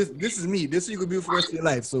this is me. This is you could be for the rest of your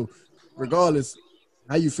life. So regardless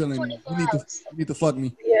how you feeling, you need to fuck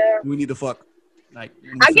me. Yeah. We need to fuck. Like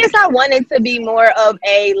I guess I want it to be more of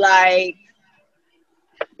a like,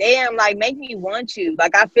 damn, like make me want you.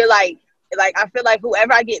 Like I feel like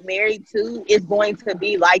whoever I get married to is going to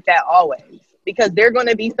be like that always, because they're going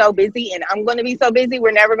to be so busy and I'm going to be so busy.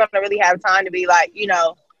 We're never going to really have time to be like, you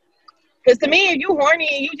know, because to me, if you horny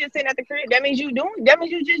and you just sitting at the crib, that means you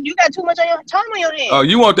you got too much on your time on your hands. Oh,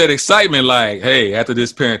 you want that excitement? Like, hey, after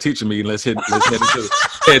this parent teacher meeting, let's head to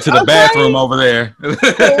the bathroom over there. For real,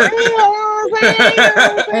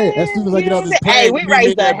 hey, as soon as I get out this pad, hey, we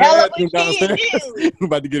raised the hell of a kid. I'm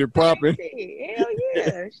about to get it popping. Hell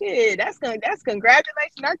yeah, shit. That's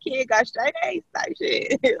congratulations. Our kid got straight A's type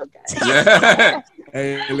shit. Okay. Yeah.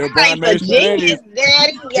 Hey, little Like Brian a genius,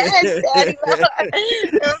 daddy. Yes, daddy. You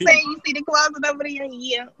know what I'm saying? You see the closet over there?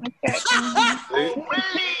 Yeah. Okay.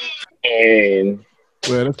 And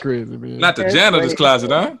well, that's crazy, man. Not the janitor's closet,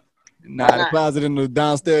 huh? Nah, the closet in the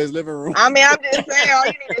downstairs living room. I mean, I'm just saying, all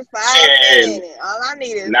you need is 5 minutes. All I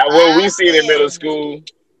need is not what we seen in middle school.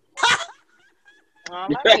 All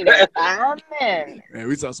I need is 5 minutes. Man,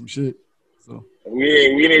 we saw some shit. So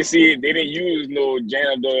We didn't see it. They didn't use no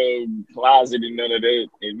janitor closet and none of that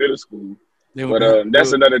in middle school. But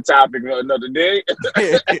that's another topic for another day.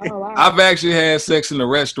 Oh, wow. I've actually had sex in the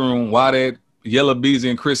restroom while that Yellow Beezy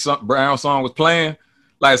and Chris Brown song was playing.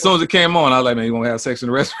 Like, as soon as it came on, I was like, man, you want to have sex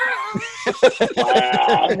in the restroom?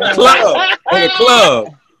 Wow. Club. In a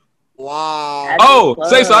club. wow. Oh,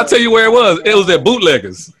 say so. I'll tell you where it was. It was at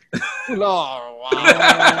Bootleggers. Lord, wow.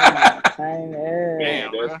 I know.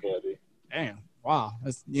 Man, that's funny. Damn. Wow.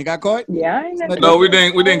 You got caught? Yeah, I ain't No, we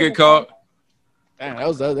didn't get caught. Damn,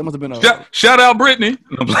 that must have been a Shout out Brittany.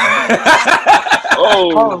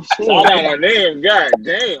 Oh, shit. shout out my name. God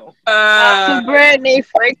damn. Brittany,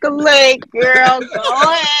 freak a leg, girl. Go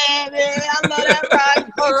ahead, man. I know that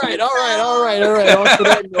right. all right. On to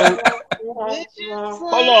that note.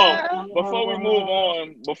 Hold on. Before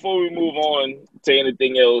we move on to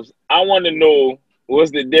anything else, I want to know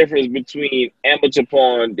what's the difference between amateur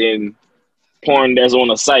porn and porn that's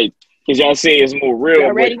on a site. Because y'all say it's more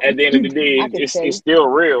real, but at the end of the day, it's still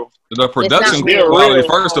real. The production real. quality,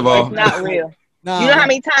 first of all. It's not real. Nah, You know how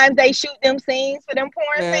many times they shoot them scenes for them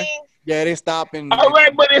porn scenes? Yeah, they stop and All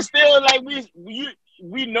right, but it's still like we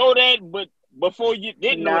know that, but before you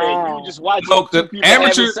didn't know that, you were just watching two people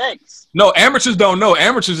having sex. No, amateurs don't know.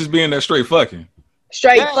 Amateurs is being that straight fucking.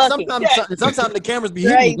 Straight fucking. Sometimes the cameras be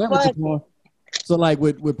hitting amateur porn. So like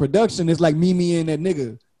with production, it's like Mimi and that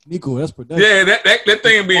nigga. Nico, that's production. Yeah, that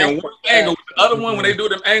thing being one angle. The other one, when they do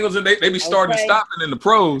them angles and they be starting and stopping in the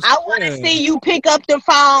pros. I want to see you pick up the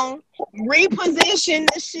phone,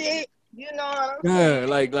 reposition the shit. You know what I'm saying?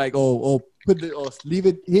 Like leave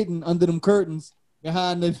it hidden under them curtains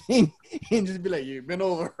behind the thing and just be like, you been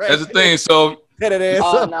over. Right? That's the thing. So no,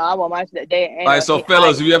 I want my day. Like, so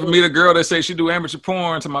fellas, if you ever meet a girl that say she do amateur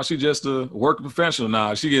porn, talking about she just a working professional,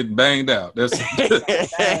 nah, she get banged out. That's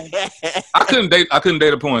I couldn't date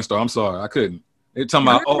a porn star. I'm sorry, I couldn't. They talking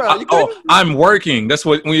about I'm working. That's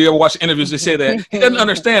what when you ever watch interviews they say that. He doesn't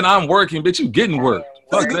understand I'm working, bitch. You getting work.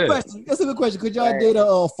 That's a good question. That's a good question. Could y'all date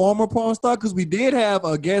a former porn star? Because we did have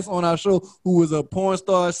a guest on our show who was a porn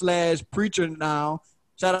star / preacher now.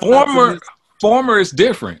 Shout out former is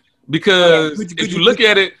different. Because if you look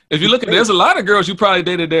at it, there's a lot of girls you probably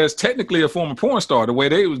dated that's technically a former porn star the way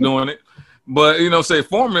they was doing it. But, say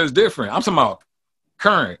former is different. I'm talking about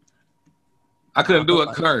current. I couldn't do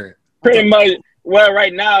it current. Pretty much. Well,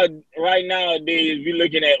 right nowadays, we're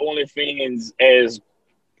looking at OnlyFans as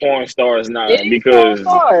porn stars now because porn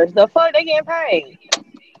stars. The fuck they getting paid.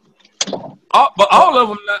 But all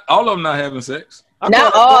of them not having sex.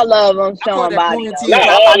 Not all of them showing body. Not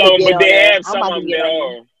all of them, but they have some of them that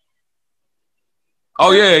are.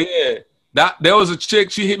 Oh yeah. There was a chick.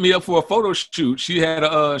 She hit me up for a photo shoot. She got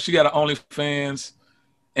an OnlyFans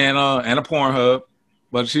and a Pornhub,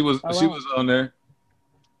 but she was on there.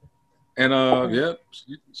 And yeah,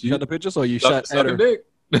 she shot the pictures or you shot at her? Dick.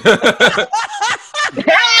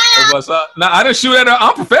 Now I didn't shoot at her.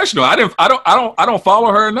 I'm professional. I don't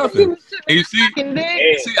follow her or nothing. And you see,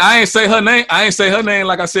 I ain't say her name. I ain't say her name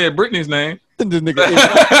like I said Brittany's name. Hey.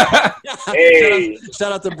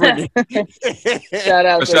 Shout out to Brittany. Shout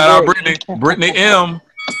out Brittany. Brittany M.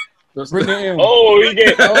 Brittany M. Oh, he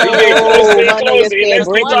get closer. He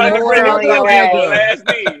trying to bring up the last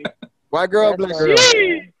name. White girl, black girl.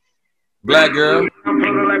 Black girl.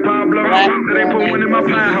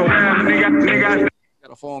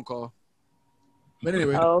 Got a phone call. But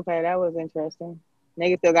anyway. Oh, okay, that was interesting.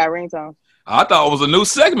 Niggas still got ringtones. I thought it was a new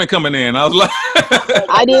segment coming in. I was like,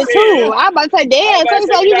 I did too. I about to say, damn, about to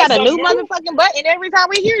say, so we you got got a new something new? motherfucking button every time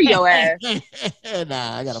we hear your ass.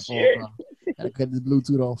 Nah, I got a phone Shit. call. Gotta cut this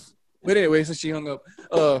Bluetooth off. But anyway, since she hung up,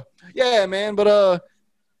 yeah, man. But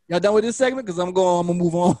y'all done with this segment? Cause I'm gonna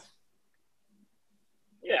move on.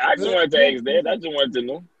 Yeah, I just wanted to ask that. I just wanted to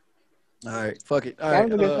know. All right, fuck it. All That right,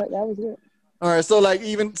 was a good. That was good. all right. So like, all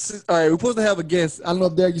right, we're supposed to have a guest. I don't know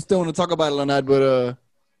if Derek you still want to talk about it or not, but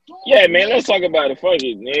Yeah, man, let's talk about it. Fuck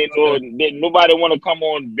it. Nobody want to come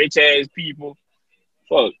on bitch ass people.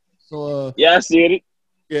 Fuck. so Yeah, I said it.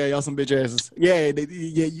 yeah, y'all some bitch asses. Yeah,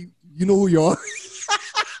 you know who you are.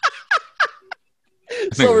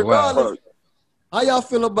 So regardless, Fuck. how y'all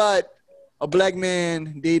feel about a black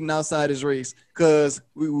man dating outside his race? Cause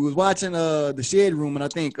we was watching the Shed Room, and I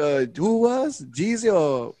think who was Jeezy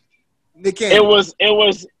or Nick Cannon?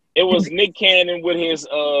 It was Nick Cannon with his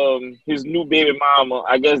new baby mama.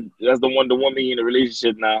 I guess that's the woman in a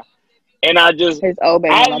relationship now. And I just His old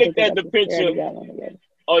baby. I mama looked took at it the up. They already picture. got one together.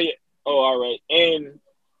 Oh yeah. Oh, all right. And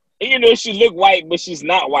you know she look white, but she's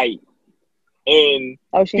not white. And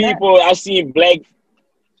Oh, she not? people I seen black.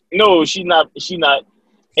 No, she not. She not.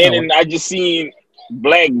 And No. then I just seen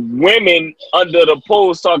black women under the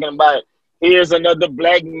post talking about here's another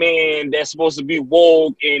black man that's supposed to be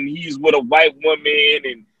woke and he's with a white woman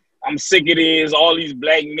and I'm sick of this. All these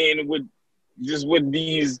black men with these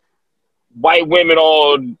white women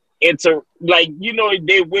all they're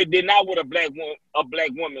not with a black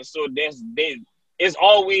woman. So it's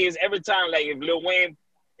always every time like if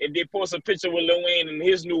they post a picture with Lil Wayne and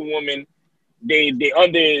his new woman, they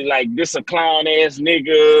under like this a clown ass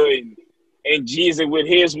nigga and Jesus with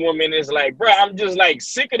his woman is like, bro, I'm just like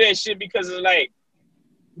sick of that shit because it's like,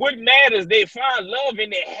 what matters? They find love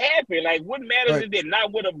and they're happy. Like, what matters Right. if they're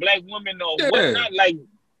not with a black woman or Yeah. whatnot? Like,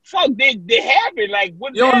 fuck, they happy. Like,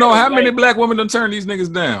 what you don't know matters? how many Like, black women done turned these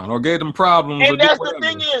niggas down or gave them problems. Or and did that's the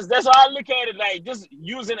whatever. thing is, that's how I look at it. Like, just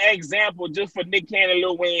using an example, just for Nick Cannon,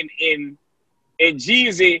 Lil Wayne, and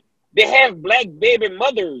Jeezy, they have black baby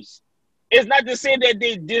mothers. It's not to say that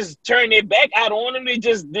they just turn their back out on them.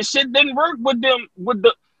 The shit didn't work with them, with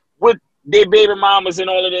their baby mamas and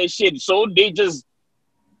all of that shit. So they just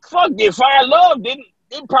they find love. They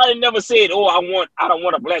probably never said, "Oh, I don't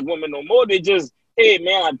want a black woman no more." They just, hey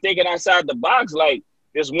man, I'm thinking outside the box. Like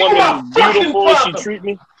this woman beautiful, she treat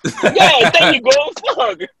me. Yeah, there you go.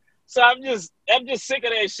 Fuck. So I'm just sick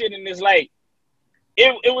of that shit. And it's like,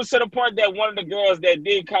 it was to the point that one of the girls that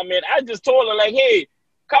did comment, I just told her like, hey,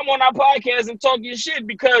 come on our podcast and talk your shit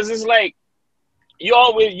because it's like you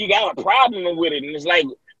got a problem with it. And it's like,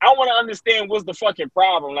 I want to understand what's the fucking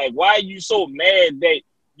problem. Like, why are you so mad that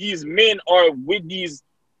these men are with these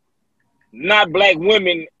not black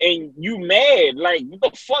women and you mad? Like, what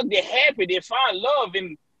the fuck? They're happy. They find love.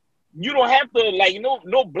 And you don't have to, like,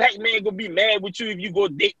 no black man gonna be mad with you if you go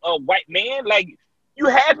date a white man. Like, you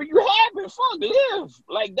happy. Fuck, live.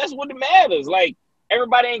 Like, that's what it matters. Like,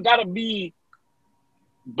 everybody ain't gotta be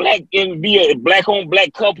black and be a black on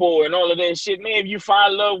black couple and all of that shit, man. If you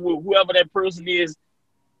find love with whoever that person is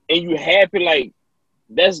and you happy, like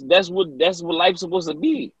that's what life's supposed to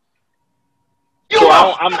be. So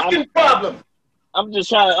I'm just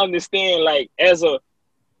trying to understand, like, as a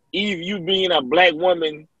Eve, you being a black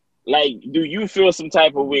woman, like, do you feel some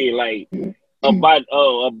type of way, like, about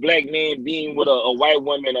a black man being with a white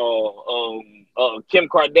woman or Kim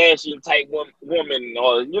Kardashian type woman,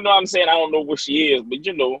 or you know what I'm saying? I don't know what she is, but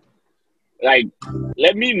you know, like,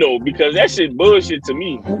 let me know because that shit bullshit to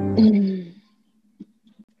me.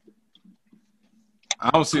 I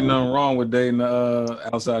don't see nothing wrong with dating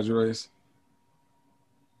outside your race.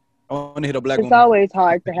 I want to hit a black It's woman. always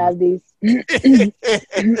hard to have these.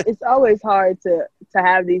 It's always hard to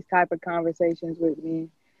have these type of conversations with me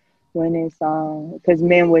when it's because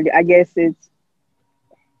men would. I guess it's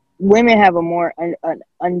women have a more an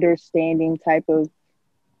understanding type of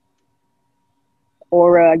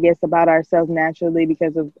aura, I guess, about ourselves naturally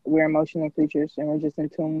because of we're emotional creatures and we're just in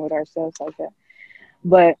tune with ourselves like that.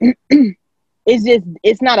 But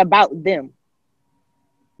it's not about them.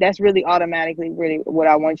 That's really automatically really what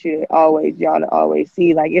I want y'all to always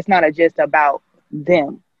see. Like, it's not just about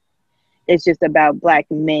them. It's just about black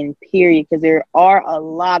men, period. Because there are a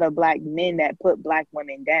lot of black men that put black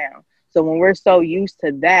women down. So when we're so used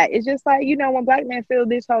to that, it's just like, when black men feel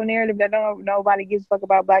this whole narrative that nobody gives a fuck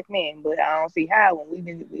about black men. But I don't see how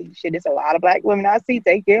when it's a lot of black women I see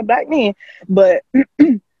take care of black men. But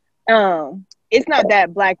it's not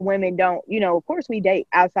that black women don't, of course we date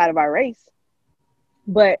outside of our race.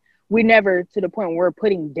 But we never to the point where we're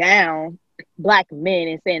putting down black men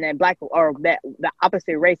and saying that black or that the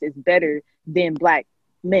opposite race is better than black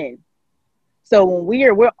men. So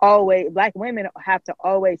when we're always, black women have to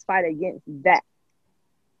always fight against that.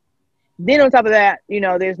 Then on top of that,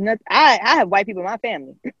 there's nothing. I have white people in my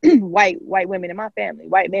family, white women in my family,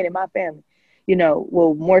 white men in my family.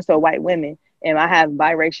 Well, more so white women, and I have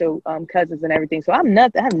biracial cousins and everything. So I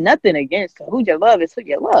have nothing against who you love is who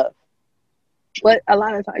you love. But a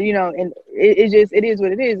lot of times, and it is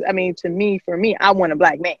what it is. I mean, for me, I want a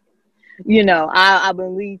black man. I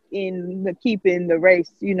believe in keeping the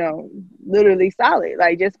race, literally solid.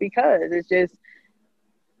 Like, just because it's just.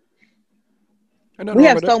 We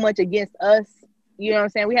have so much against us, you know what I'm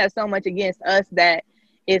saying? We have so much against us that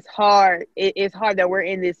it's hard. It's hard that we're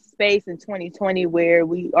in this space in 2020 where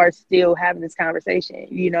we are still having this conversation,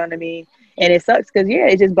 you know what I mean? And it sucks because,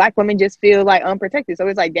 it's just black women just feel like unprotected. So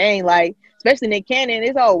it's like, dang, like, especially Nick Cannon,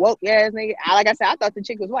 it's all woke ass nigga. Like I said, I thought the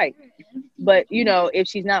chick was white. But, if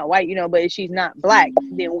she's not white, but if she's not black,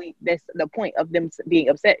 then that's the point of them being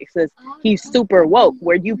upset, because he's super woke,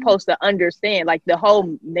 where you supposed to understand, like, the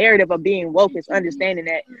whole narrative of being woke is understanding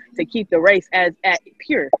that to keep the race as at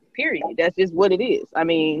pure, period. That's just what it is. I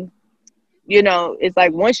mean, it's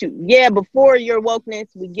like before your wokeness,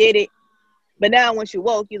 we get it. But now once you're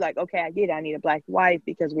woke, you're like, okay, I get it. I need a black wife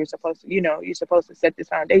because we're supposed to, you're supposed to set this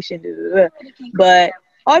foundation. But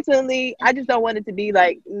ultimately, I just don't want it to be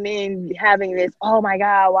like men having this, oh my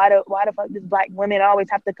God, why the fuck does black women always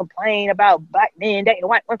have to complain about black men dating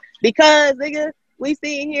white women? Because, nigga, we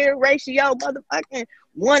see here ratio motherfucking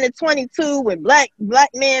 1 to 22 with black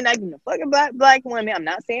men like fucking black women. I'm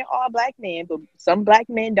not saying all black men, but some black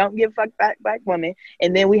men don't give a fuck about black women.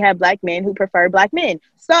 And then we have black men who prefer black men.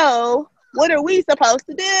 So what are we supposed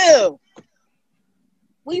to do?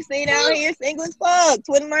 We sit down here single as fuck,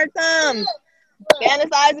 twiddling our thumbs,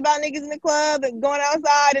 fantasize about niggas in the club and going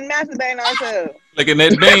outside and masturbating ourselves. Looking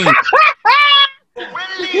at beam.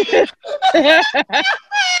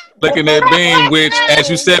 Looking at beam, which, as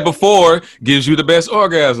you said before, gives you the best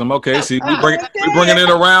orgasm. Okay, see, we bringing it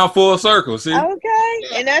around full circle. See, okay,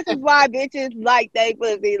 and that's just why bitches like they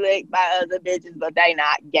pussy licked by other bitches, but they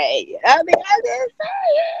not gay. I mean, I just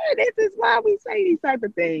say this is why we say these type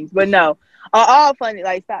of things. But no, all funny,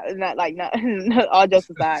 like stop. It's not all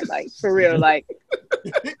jokes aside, like for real, like.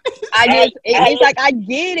 It's like I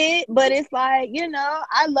get it, but it's like,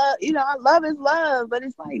 I love is love, but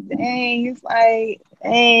it's like, dang, it's like,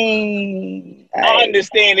 dang. I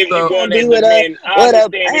understand if you're going at the men.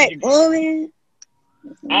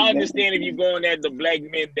 I understand if you're going at the black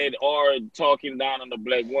men that are talking down on the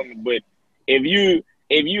black woman, but if you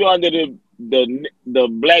under the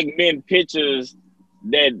black men pictures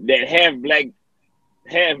that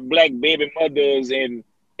have black baby mothers and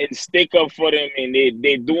stick up for them, and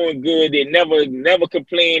they doing good. They never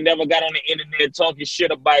complain, never got on the internet talking shit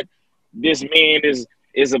about this man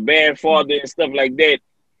is a bad father and stuff like that.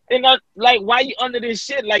 And like, why you under this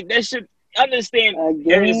shit? Like, that shit. Understand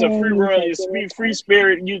there is a free world, you free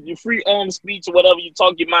spirit, you free speech or whatever, you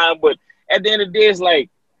talk your mind. But at the end of the day, it's like,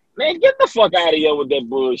 man, get the fuck out of here with that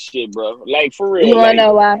bullshit, bro. Like, for real. You wanna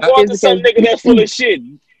know why? Go after some nigga that's full of shit.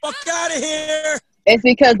 Fuck out of here. It's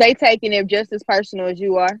because they taking it just as personal as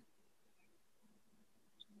you are.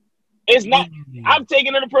 It's not. I'm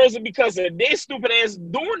taking it a person because of their stupid ass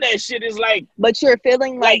doing that shit. Is like, but you're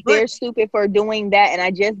feeling like they're stupid for doing that, and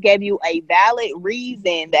I just gave you a valid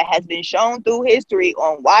reason that has been shown through history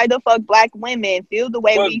on why the fuck black women feel the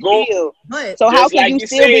way we feel. So how can you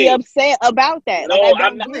still be upset about that? No, like,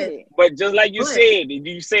 I'm not. But just like you said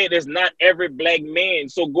it's not every black man.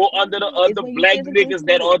 So go under the other black niggas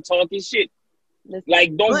that are talking shit.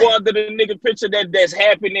 Like, don't go under the nigga picture that's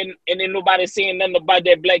happening and then nobody saying nothing about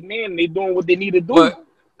that black man. They doing what they need to do. But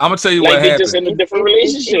I'm gonna tell you like what happened. They just in a different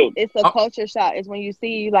relationship. It's a culture shock. It's when you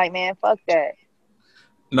see you like, man, fuck that.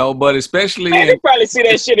 No, but especially they probably see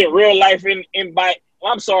that shit in real life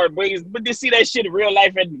I'm sorry, but they see that shit in real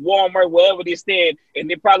life at Walmart, wherever they stand, and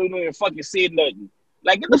they probably don't even fucking say nothing.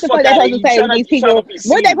 Like, get the fuck out of here.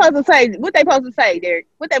 What they supposed to say? What they supposed to say, Derek?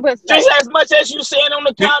 What they supposed to say? Just as much as you saying on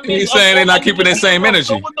the comments. He's saying they're not keeping that same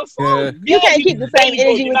energy. Yeah. You can't keep the same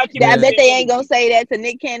energy. I bet they ain't gonna say that to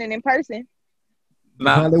Nick Cannon in person.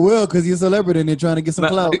 Nah, they will, because he's a celebrity and they're trying to get some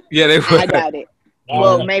clout. Yeah, they will. I doubt it.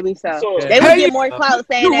 Well, maybe so. They would get more clout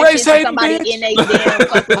saying that shit to somebody in a damn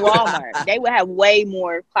fucking Walmart. They would have way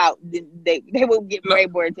more clout. They would get way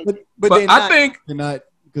more attention. But I think they're not,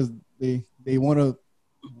 because they want to.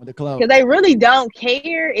 The cloud. Because they really don't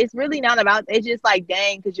care. It's really not about. It's just like,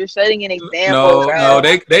 dang, because you're setting an example. No,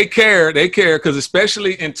 they care. They care because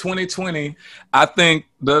especially in 2020, I think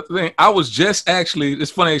the thing. I was just actually.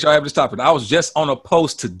 It's funny that y'all have this topic. I was just on a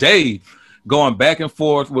post today going back and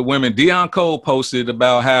forth with women. Deion Cole posted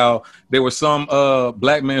about how there were some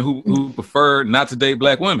black men who preferred not to date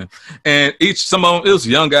black women, and some of them, it was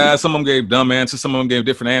young guys, some of them gave dumb answers, some of them gave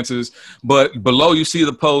different answers. But below you see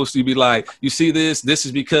the post, you be like, you see this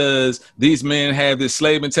is because these men have this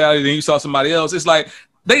slave mentality. Then you saw somebody else. It's like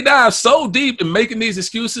they dive so deep in making these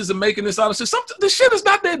excuses and making this all this shit. This shit is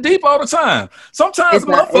not that deep all the time. Sometimes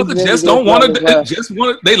motherfuckers really just don't want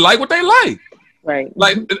to. They like what they like. Right.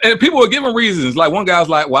 Like, and people are giving reasons. Like one guy's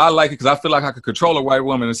like, "Well, I like it because I feel like I could control a white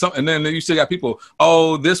woman," and then you still got people.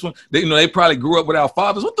 Oh, this one, they probably grew up without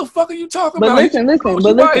fathers. What the fuck are you talking about? But listen, it is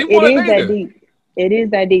that deep. It is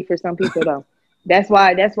that deep for some people though. That's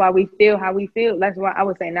why we feel how we feel. That's why I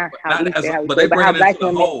would say not how we feel, how we feel, but how black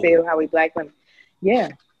women feel, how we black women. Yeah,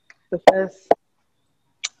 because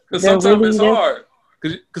sometimes it's hard.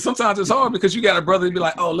 Because sometimes it's hard because you got a brother to be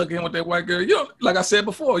like, oh, look at him with that white girl. You know, like I said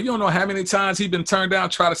before, you don't know how many times he's been turned down,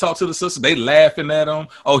 try to talk to the sister. They laughing at him.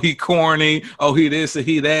 Oh, he corny. Oh, he this or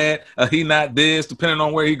he that. He not this, depending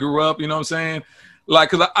on where he grew up. You know what I'm saying? Like,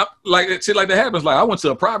 because I like shit like that happens. Like, I went to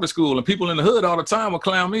a private school and people in the hood all the time would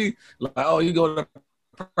clown me. Like, oh, you go to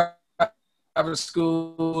private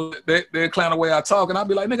school, they clown the way I talk. And I'd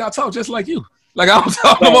be like, nigga, I talk just like you. Like, I don't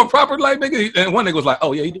talk no more proper like nigga. And one nigga was like,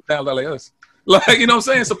 oh, yeah, he do sound like us. Like, you know what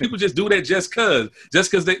I'm saying? So people just do that just cause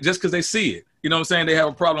they see it. You know what I'm saying? They have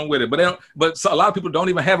a problem with it. But so a lot of people don't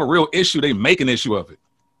even have a real issue. They make an issue of it.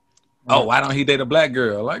 Oh, why don't he date a black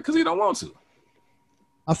girl? Like, cause he don't want to.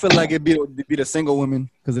 I feel like it'd be the single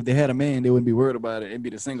women, because if they had a man, they wouldn't be worried about it. It'd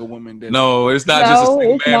be the single woman. No, it's not just a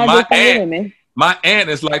single man. My aunt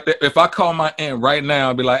is like that. If I call my aunt right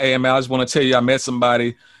now and be like, hey man, I just want to tell you I met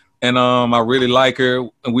somebody and I really like her,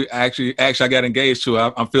 and we actually I got engaged to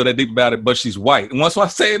her. I feel that deep about it, but she's white. And once I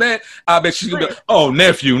say that, I bet she's gonna be, oh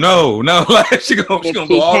nephew, no, like she gonna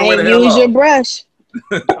go all the way to hell. Use your brush.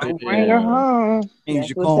 Don't bring her home.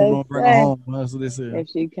 Use your comb, don't bring her home. That's what they say. If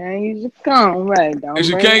she can't use your comb, right? Don't. If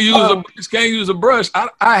she can't use a brush.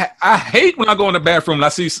 I hate when I go in the bathroom and I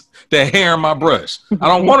see the hair in my brush. I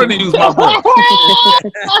don't want her to use my brush.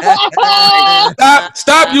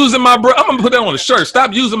 Stop using my brush. I'm gonna put that on a shirt.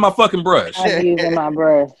 Stop using my fucking brush. I'm using my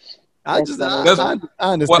brush. I understand.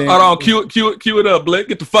 Hold on, cue it up, Blake.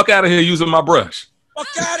 Get the fuck out of here using my brush. Fuck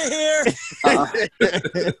out of here.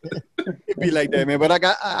 It'd be like that, man. But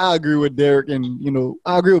I agree with Derek, and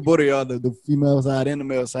I agree with both of y'all, the female side and the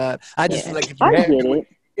male side. I just feel like if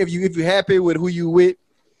you're happy with who you with,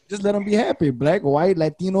 just let them be happy. Black, white,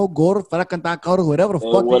 Latino, gordo, whatever the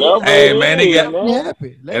fuck. Hey man, they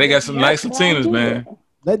happy. They got some nice Latinas, man.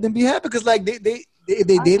 Let them be happy, because like they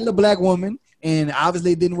dated a black woman and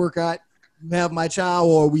obviously it didn't work out. You have my child,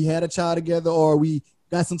 or we had a child together, or we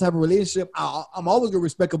got some type of relationship. I'm always gonna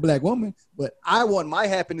respect a black woman, but I want my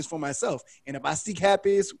happiness for myself. And if I seek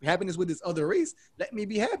happiness with this other race, let me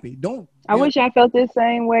be happy. I wish I felt the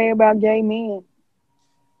same way about gay men.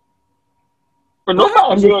 I'm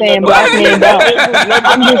just saying, black men don't.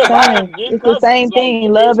 I'm just saying, it's the same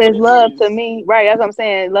thing. Love is love to me, right? That's what I'm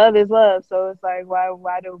saying. Love is love. So it's like,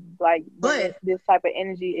 why do this type of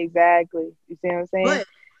energy? Exactly. You see what I'm saying?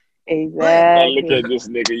 Exactly. Look at this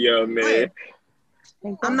nigga, young man.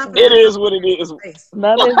 It is what it is.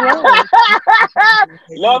 Love is love.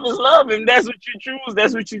 Love is love, and that's what you choose.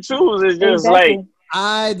 That's what you choose. It's just like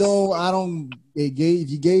I don't. If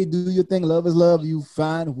you gay, do your thing. Love is love. You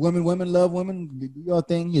fine. Women love women. Do your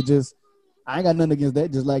thing. I ain't got nothing against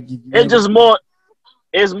that. Just like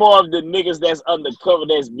it's more of the niggas that's undercover,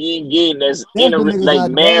 that's being gay, that's in a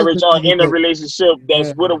marriage or in a relationship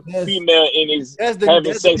that's with a female and is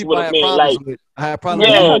having sex with a man. Like, I have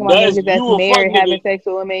problems. Yeah, that's married having sex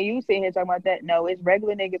with women. You sitting here talking about that? No, it's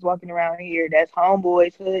regular niggas walking around here. That's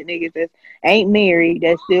homeboys, hood niggas that ain't married,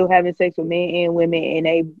 that's still having sex with men and women, and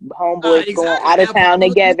they homeboys going out of town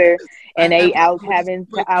together, and they out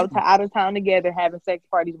of town together having sex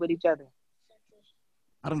parties with each other.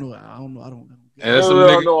 I don't know. There's some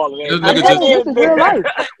niggas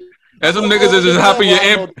that just hop in your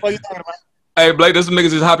inbox. Hey Blake, there's some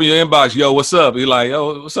niggas just hop in your inbox. Yo, what's up? You like,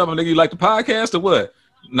 yo, what's up, nigga? You like the podcast or what?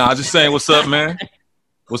 Nah, just saying, what's up, man?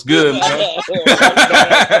 What's good, man?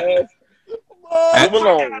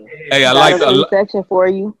 Hey, I like the section for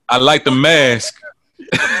you. I like the mask.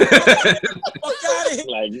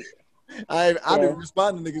 I didn't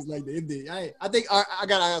respond to niggas like that. I think I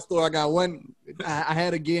got a story. I got one. I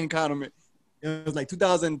had a gay encounter. It was like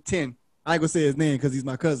 2010. I ain't gonna say his name because he's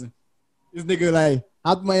my cousin. This nigga like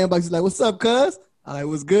out my inbox. He's like, "What's up, cuz?" I like,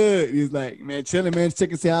 "What's good?" He's like, "Man, chilling, man.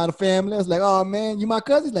 Checking see how the family." I was like, "Oh man, you my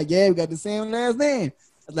cousin?" He's like, "Yeah, we got the same last name." I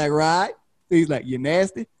was like, "Right." He's like, "You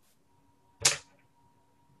nasty?"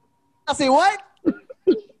 I say, "What?"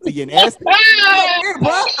 to get nasty. Hey,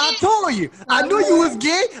 bro, I told you. I knew you was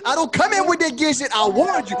gay. I don't come in with that gay shit. I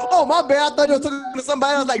warned you. Oh, my bad. I thought you were talking to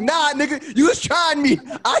somebody. I was like, nah, nigga, you was trying me.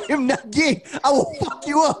 I am not gay. I will fuck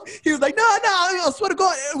you up. He was like, nah, I swear to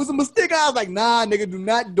God, it was a mistake. I was like, nah,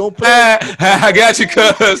 nigga, don't play. I got you,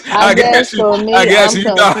 cuz. I got you. I got you.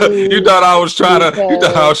 You thought I was trying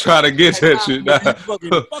to get that shit. Fuck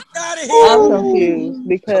out of here. I'm confused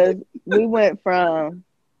because we went from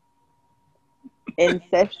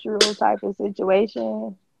ancestral type of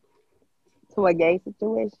situation to a gay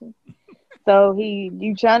situation. So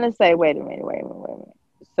you trying to say, wait a minute.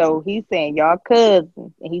 So he's saying y'all cousins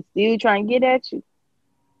and he's still trying to get at you.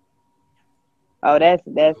 Oh, that's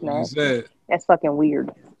nasty. That's fucking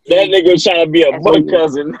weird. That nigga trying to be a boy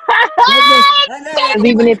cousin.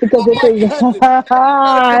 Even if because it's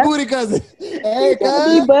a booty cousin. Hey,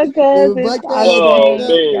 cousin. Butt cousin. Oh,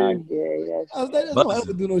 man. I was like, I don't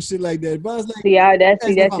ever do no shit like that. But I was like,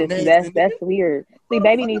 that's weird. See,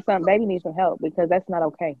 baby needs some help because that's not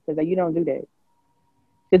okay. Because you don't do that.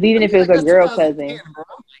 Because even if it was a girl cousin.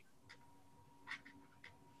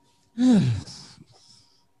 The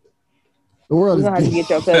world is you don't have to get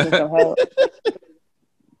your cousin some help.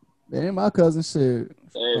 Man, my cousin shit.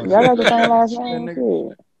 Y'all got the same last name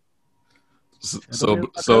too.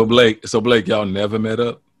 So Blake, y'all never met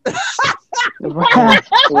up? Right.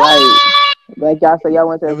 Like y'all, so y'all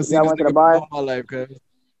went to the bar. My life, cuz.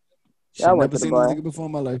 Y'all went to the bar. This nigga before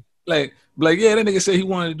in my life. Like, yeah, that nigga said he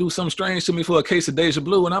wanted to do something strange to me for a case of Deja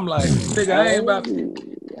Blue, and I'm like, nigga, I ain't about.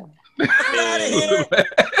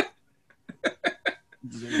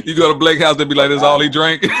 You go to Blake's house, they be like, "This all he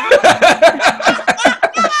drank."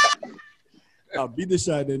 I'll beat the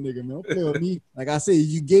shot at that nigga, man. Don't play with me. Like I said,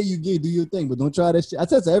 you gay, do your thing, but don't try that shit. I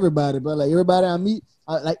tell to everybody, but like everybody I meet,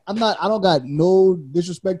 I don't got no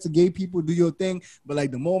disrespect to gay people. Do your thing, but like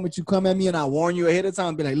the moment you come at me and I warn you ahead of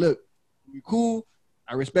time, be like, look, you cool.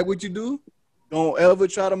 I respect what you do. Don't ever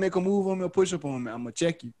try to make a move on me or push up on me. I'm gonna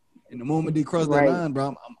check you. And the moment they cross that line,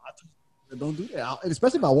 bro, I don't do that.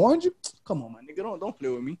 Especially if I warned you. Come on, my nigga, don't play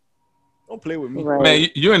with me. Don't play with me, right. Man.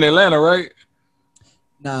 You're in Atlanta, right?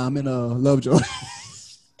 Nah, I'm in Lovejoy.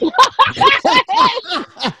 No,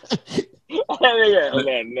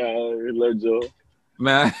 Lovejoy.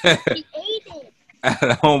 Man, I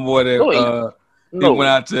had a homeboy that he went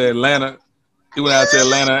out to Atlanta.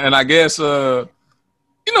 And I guess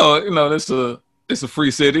it's a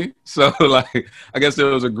free city. So like I guess there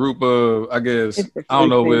was a group of I don't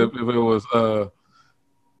know if it was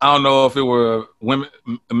I don't know if it were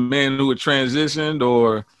men who had transitioned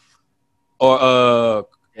or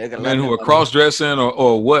men who were cross-dressing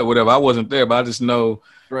or whatever. I wasn't there, but I just know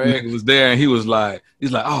nigga was there and he's like,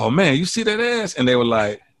 oh man, you see that ass? And they were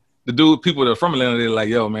like, people that are from Atlanta, they're like,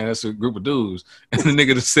 yo, man, that's a group of dudes. And the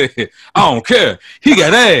nigga just said, I don't care. He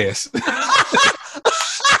got ass.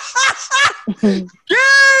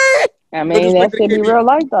 I mean, that should be real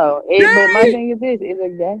life though. But my thing is this: is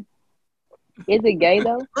it gay? Is it gay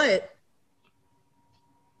though? But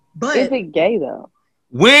is it gay though?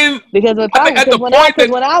 Because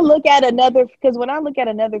when I look at another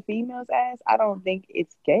female's ass, I don't think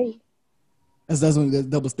it's gay. That's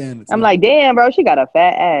double standards. I'm like, damn, bro, she got a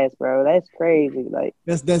fat ass, bro. That's crazy. Like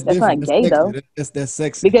that's not gay though. That's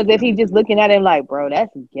sexy. Because if he just looking at him like, bro,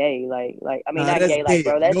 that's gay. Like I mean, not gay. Like,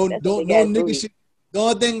 bro, that's nigga shit.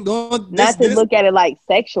 Not to look at it like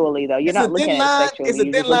sexually though. You're not looking at it sexually. It's a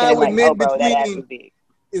thin line with men between.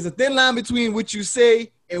 It's a thin line between what you say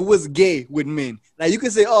and what's gay with men. Like you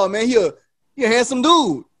can say, oh man, you're a handsome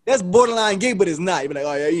dude. That's borderline gay, but it's not. You be like,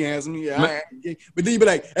 oh yeah, he handsome. Yeah, I ain't gay. But then you be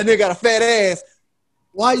like, that nigga got a fat ass.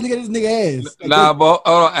 Why you look at this nigga ass? Nah, but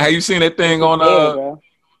have you seen that thing on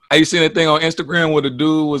have you seen that thing on Instagram where the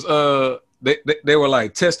dude was they were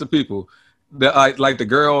like testing people. That like the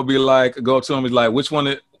girl would be like, go to him, is like, which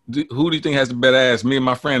one? Who do you think has the better ass? Me and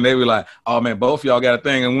my friend, they be like, oh man, both of y'all got a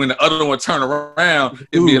thing. And when the other one would turn around,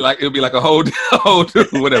 it'd be like a whole dude,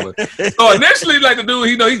 whatever. So initially, like the dude,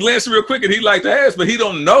 he glanced real quick and he liked the ass, but he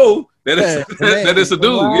don't know that it's a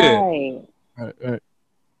dude. Right. Yeah. Right.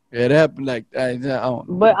 Yeah, it happened like I don't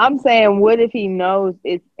know. But I'm saying, what if he knows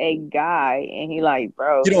it's a guy and he like,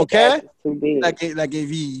 bro, you don't care? Too big. Like if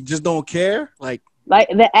he just don't care, like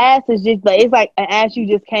the ass is just like, it's like an ass you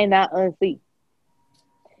just cannot unsee.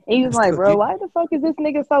 And he was like, bro, why the fuck is this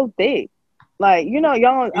nigga so thick? Like, y'all, I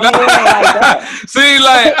mean, it ain't like that. See,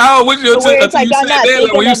 like, when you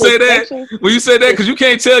say that, because you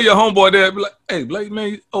can't tell your homeboy that, like, hey, Blake,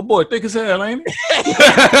 man, oh boy, thick as hell, ain't he?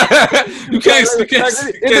 you can't say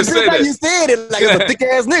that. You said it, like, it's a thick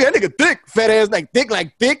ass nigga. That nigga thick, fat ass, like thick.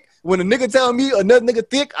 when a nigga tell me another nigga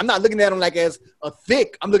thick, I'm not looking at him like as a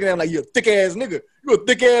thick. I'm looking at him like you a thick ass nigga. You a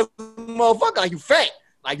thick ass motherfucker. Like you fat.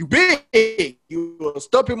 Like you big. You a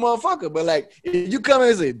stumpy motherfucker. But like if you come in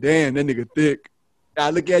and say, damn, that nigga thick, I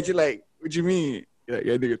look at you like, what you mean? You're like,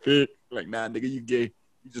 that nigga thick. Like, nah, nigga, you gay.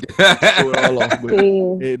 You just show it all off. But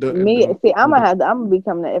I'm gonna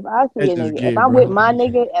become that. If I see a nigga, gay, if I'm bro. with my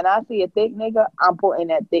nigga and I see a thick nigga, I'm putting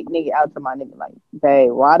that thick nigga out to my nigga. Like,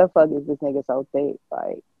 babe, why the fuck is this nigga so thick?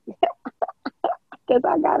 Like, because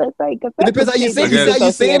I gotta say, because it depends how you say it. How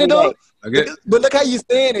you saying it though? But look how you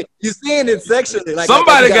saying it. You saying it sexually. Like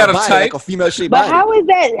somebody like got a body, type, like a female shaped But body. how is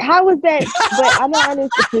that? But I don't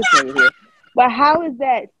understand this nigga here. But how is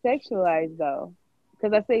that sexualized though?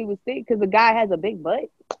 Because I say he was thick. Because the guy has a big butt.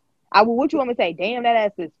 What you want me to say? Damn, that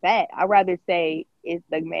ass is fat. I'd rather say it's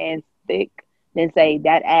the man's thick than say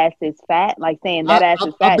that ass is fat. Like saying that ass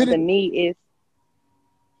is fat to me is.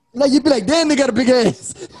 Like you'd be like, damn, they got a big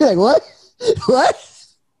ass. Like what? What?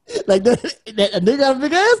 Like that nigga got a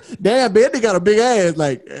big ass? Damn, man, they got a big ass.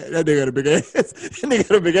 Like that nigga got a big ass. That nigga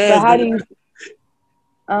got a big ass.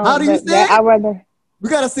 But how do you say it? I rather. We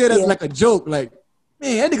gotta say it as like a joke. Like,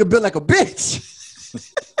 man, that nigga built like a bitch.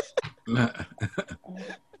 I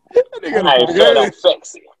felt I'm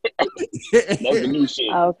sexy. That's the new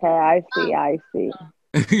shit. Okay, I see.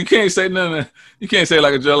 You can't say nothing. You can't say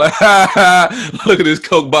like a joke like, look at this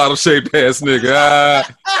Coke bottle shaped ass nigga.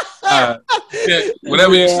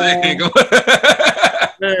 Whatever you say ain't going.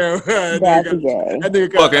 That's gay.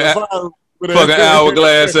 Fucking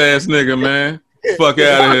hourglass ass nigga, man. Fuck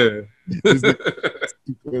out of here.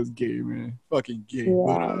 That's gay, man. Fucking gay.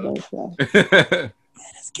 Yeah,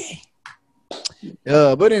 that's gay.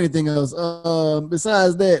 But anything else?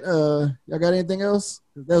 Besides that, y'all got anything else?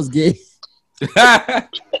 That was gay.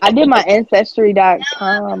 I did my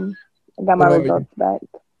ancestry.com. I got my results back.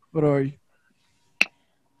 What are you?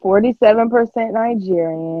 47%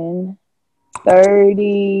 Nigerian.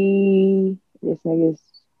 30. This nigga's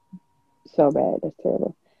so bad. That's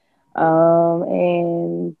terrible.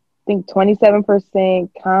 And I think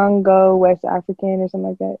 27% Congo, West African, or something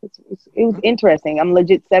like that. It was interesting. I'm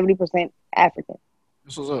legit 70% African.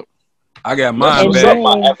 This was up. I got mine What's back. up,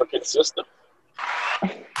 my African sister?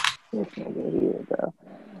 This nigga here, bro.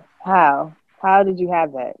 How did you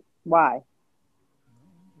have that? Why?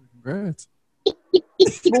 Congrats.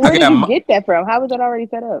 But where did you get that from? How was that already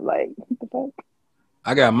set up? Like, what the fuck?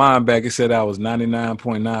 I got mine back. It said I was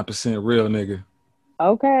 99.9% real nigga.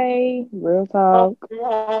 Okay, real talk.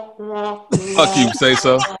 Fuck you, say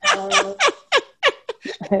so.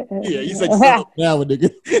 Yeah, you said yourself now, nigga.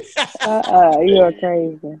 You're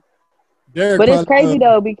crazy. Derek but it's crazy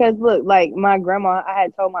though, because look, like my grandma, I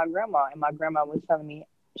had told my grandma, and my grandma was telling me,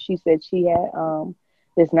 she said she had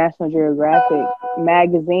this National Geographic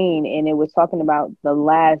magazine, and it was talking about the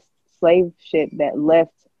last slave ship that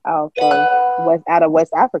left out of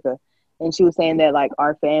West Africa. And she was saying that like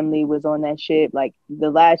our family was on that ship. Like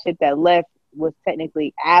the last ship that left was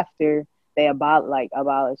technically after they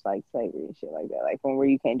abolished like slavery and shit like that. Like from where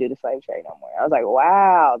you can't do the slave trade no more. I was like,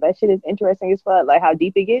 wow, that shit is interesting as fuck. Like how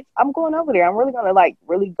deep it gets. I'm going over there. I'm really gonna like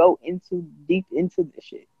really go deep into this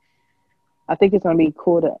shit. I think it's gonna be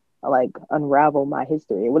cool to like unravel my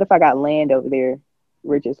history. What if I got land over there,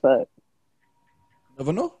 rich as fuck?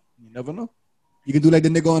 Never know. You never know. You can do like the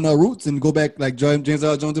nigga on Roots and go back like James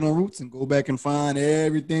Earl Jones did on Roots and go back and find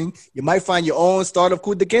everything. You might find your own start of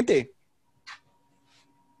KorreKt.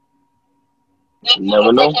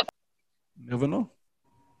 Never know. Never know.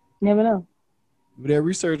 Never know. Do that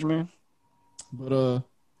research, man. But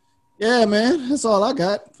yeah, man, that's all I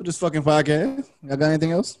got for this fucking podcast. Y'all got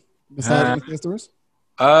anything else besides the stories?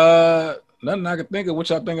 Nothing I can think of. What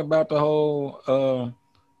y'all think about the whole?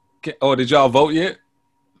 Did y'all vote yet?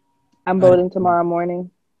 I'm voting tomorrow morning.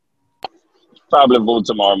 Probably vote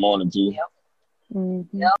tomorrow morning too. Yep.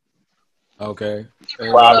 Mm-hmm. Okay.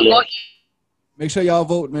 Probably. Make sure y'all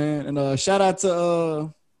vote, man. And shout out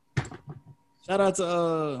to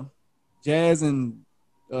Jazz and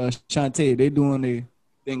Shantae. They doing their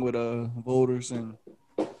thing with voters and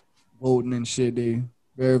voting and shit. They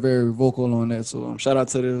very, very vocal on that. So shout out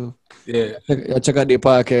to them. Yeah. Check out their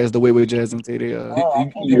podcast, The Way with Jazz and Tay.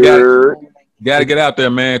 You gotta get out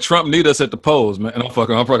there, man. Trump need us at the polls, man. And I'm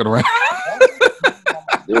fucking around.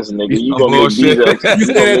 This nigga, you gonna get bullshit. You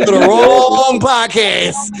said it to the wrong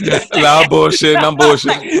podcast. Nah, I'm bullshitting.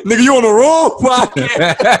 Nigga, you on the wrong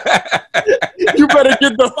podcast. You better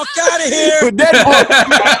get the fuck out of here with that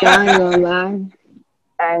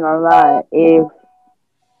I ain't gonna lie.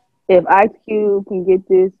 If Ice Cube can get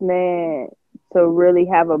this man to really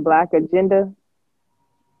have a black agenda,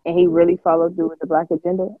 and he really followed through with the black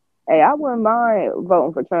agenda, Hey, I wouldn't mind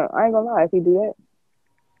voting for Trump. I ain't gonna lie if he do that.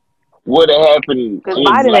 What happened Because is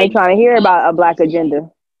Biden ain't like, trying to hear about a black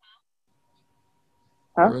agenda.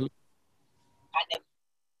 Huh? Really?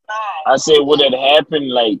 I said, what had happened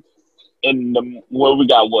like in the what we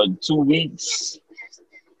got, what, 2 weeks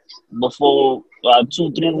before,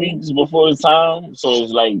 2 3 weeks before his time. So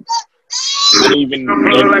it's like, would it even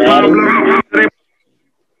that matter?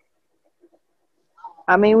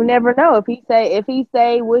 I mean, we never know. If he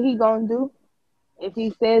say what he gonna do, if he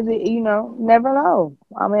says it, never know.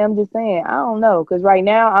 I mean, I'm just saying, I don't know. Because right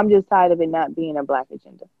now, I'm just tired of it not being a black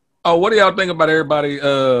agenda. Oh, what do y'all think about everybody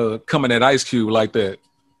coming at Ice Cube like that?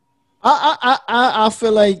 I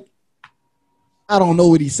feel like I don't know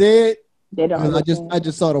what he said. They don't understand. I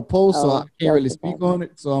just saw the post, so I can't that's really the speak thing. on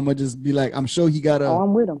it. So I'm gonna just be like, I'm sure he got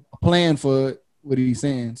I'm with him. a plan for what he's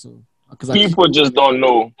saying. So because People just don't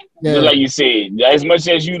know. Yeah. Just like you said, as much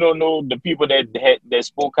as you don't know, the people that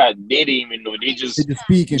spoke out, they didn't even know. They just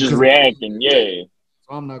speaking, reacting. Yeah.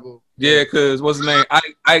 So I'm not going. Yeah, because what's his name?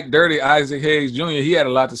 Ike Dirty Isaac Hayes Jr. He had a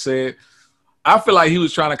lot to say. I feel like he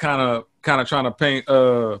was trying to kind of trying to paint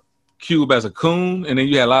Cube as a coon, and then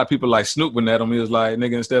you had a lot of people like snooping at him. He was like,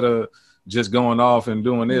 nigga, instead of just going off and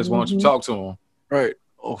doing this, why don't you talk to him? Right.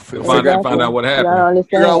 Oh, find out what happened. Y'all understand?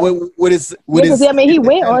 Figure out what is. I mean, he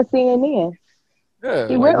went on CNN. Yeah,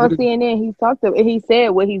 he went on CNN. He said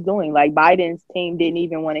what he's doing. Like, Biden's team didn't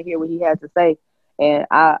even want to hear what he had to say, and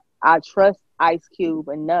I trust Ice Cube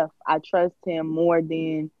enough. I trust him more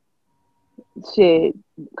than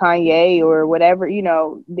Kanye or whatever,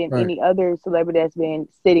 than any other celebrity that's been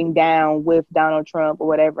sitting down with Donald Trump or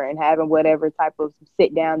whatever and having whatever type of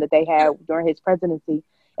sit down that they had during his presidency.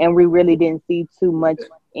 And we really didn't see too much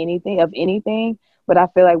anything. But I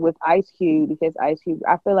feel like with Ice Cube, because Ice Cube,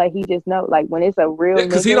 I feel like he just knows, like, when it's a real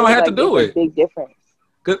because he don't have to do it's it. a big difference.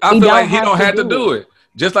 Because I feel like he don't have to do it.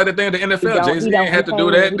 Just like the thing in the NFL, Jay-Z ain't have to do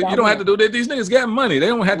that. You don't have to do that. These niggas got money. They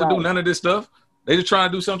don't have to do none of this stuff. They just trying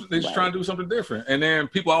to do something. They just trying to do something different. And then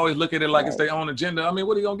people always look at it like it's their own agenda. I mean,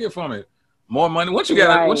 what are you gonna get from it? More money. Once you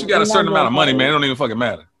got a certain amount of money, man, it don't even fucking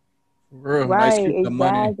matter. Right,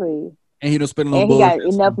 exactly. And he don't spend no bullshit. And he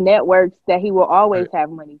got enough networks that he will always have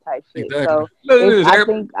money type shit. Exactly.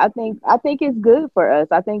 So I think it's good for us.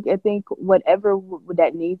 I think whatever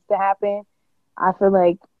that needs to happen, I feel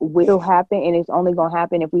like will happen, and it's only gonna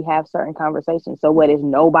happen if we have certain conversations. So what is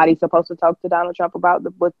nobody supposed to talk to Donald Trump about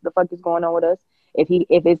what the fuck is going on with us? If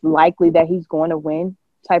it's likely that he's going to win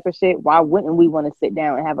type of shit, why wouldn't we want to sit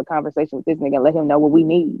down and have a conversation with this nigga and let him know what we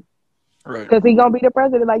need? Right. Because he's gonna be the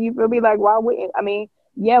president. Like, you feel me? Like, why wouldn't? I mean,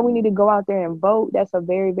 yeah, we need to go out there and vote. That's a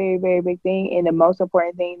very, very, very big thing. And the most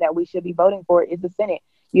important thing that we should be voting for is the Senate.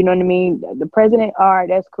 You know what I mean? The president, all right,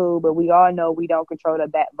 that's cool, but we all know we don't control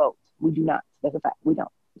that vote. We do not. That's a fact. We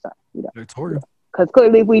don't. Sorry, we don't. Because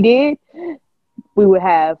clearly, if we did, we would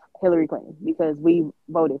have Hillary Clinton, because we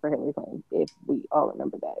voted for Hillary Clinton, if we all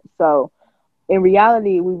remember that. So, in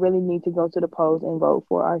reality, we really need to go to the polls and vote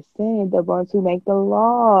for our Senate, the ones who make the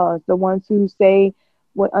laws, the ones who say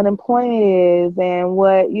what unemployment is and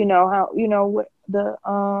what, what the,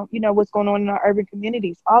 what's going on in our urban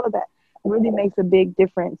communities. All of that really makes a big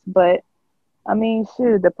difference. But, I mean,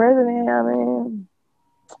 shit, the president,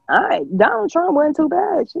 Donald Trump wasn't too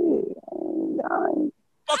bad. Shit.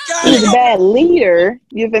 He's a bad leader.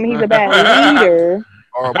 You feel me? He's a bad leader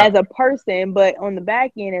as a person, but on the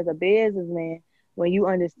back end, as a businessman, when you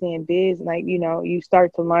understand business, like, you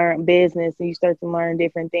start to learn business and you start to learn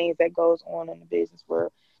different things that goes on in the business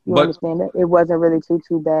world. You understand that it wasn't really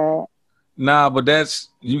too bad. Nah, but that's,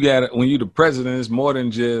 you got it when you the president. It's more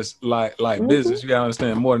than just like business. You gotta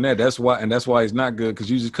understand more than that. That's why he's not good, because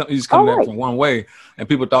he's coming at it from one way, and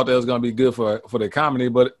people thought that was gonna be good for the economy,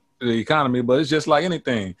 but it's just like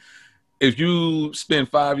anything. If you spend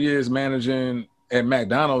 5 years managing at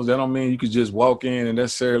McDonald's, that don't mean you could just walk in and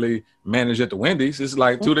necessarily manage at the Wendy's. It's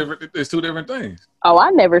like two different things. Oh,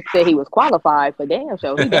 I never said he was qualified for damn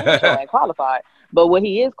show. He damn show ain't qualified. But what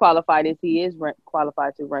he is qualified is he is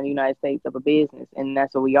qualified to run the United States of a business, and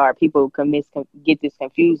that's what we are. People get this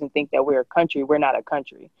confused and think that we're a country. We're not a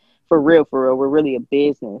country. For real, we're really a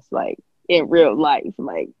business. Like, in real life,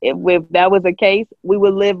 like, if that was the case, we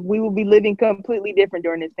would be living completely different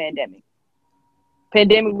during this pandemic.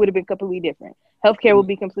 Pandemic would have been completely different. Healthcare will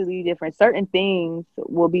be completely different. Certain things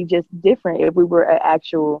will be just different if we were an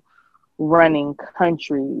actual running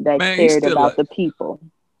country that cared about the people.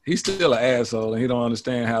 He's still an asshole, and he don't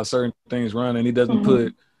understand how certain things run, and he doesn't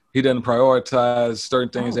prioritize certain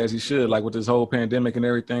things as he should, like with this whole pandemic and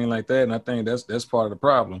everything like that. And I think that's part of the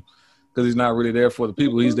problem. because he's not really there for the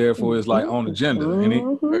people. He's there for his like own agenda, and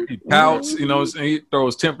he pouts, you know what I'm saying? He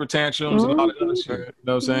throws temper tantrums and all that other shit. You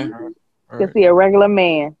know what I'm saying? Because he a regular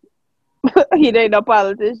man. He ain't no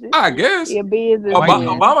politician. I guess. He a business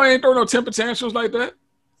Obama ain't throw no temper tantrums like that.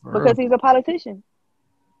 Because he's a politician.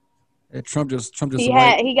 Yeah, Trump just he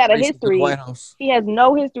got a history. White House. He has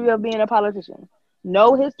no history of being a politician.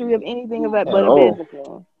 No history of anything of that but a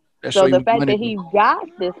businessman. So the fact that he got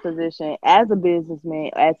this position as a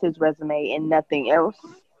businessman, as his resume and nothing else,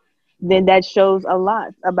 then that shows a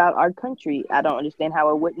lot about our country. I don't understand how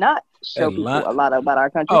it would not show people a lot about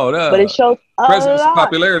our country. But it shows a President's lot.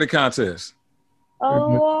 popularity contest.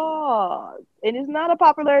 Oh, and it's not a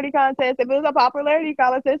popularity contest. If it was a popularity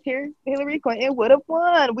contest, here Hillary Clinton would have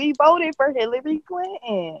won. We voted for Hillary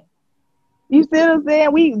Clinton. You see what I'm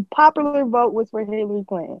saying? Popular vote was for Hillary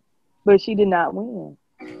Clinton, but she did not win.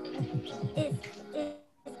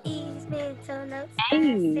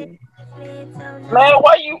 Hey. Man,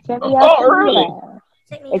 why you? Oh, really?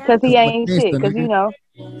 Because he ain't shit. Because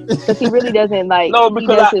because he really doesn't like. No,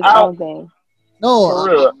 because he does his own thing.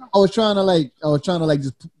 No, I was trying to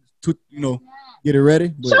just get it ready.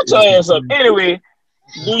 But shut your ass up. Anyway,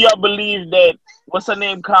 do y'all believe that what's her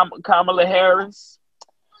name, Kamala Harris?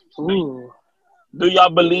 Ooh. Do y'all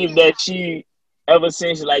believe that she ever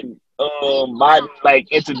since Biden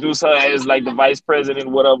introduced her as like the vice president,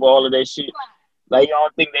 whatever, all of that shit? Like y'all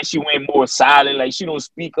think that she went more silent, like she don't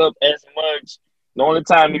speak up as much? The only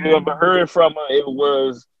time you ever heard from her, it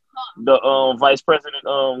was the vice president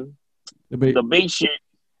debate shit.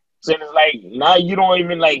 So it's like now you don't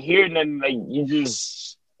even like hear nothing. Like you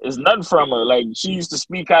just it's nothing from her. Like she used to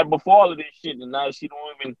speak out before all of this shit, and now you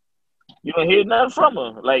don't hear nothing from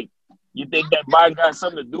her. Like you think that Biden got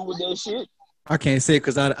something to do with that shit? I can't say it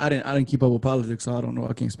because I didn't keep up with politics, so I don't know.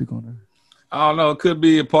 I can't speak on that. I don't know. It could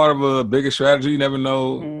be a part of a bigger strategy. You never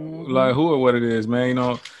know, like who or what it is, man. You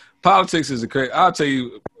know, politics is a crazy. I'll tell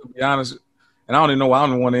you, to be honest, and I don't even know why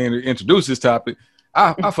I'm the one to introduce this topic.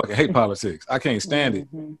 I fucking hate politics. I can't stand it.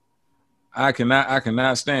 I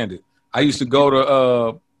cannot stand it. I used to go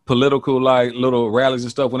to political like little rallies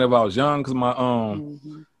and stuff whenever I was young because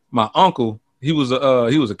my uncle. He was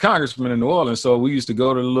a congressman in New Orleans, so we used to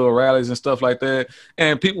go to the little rallies and stuff like that.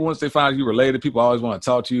 And people, once they find you related, people always want to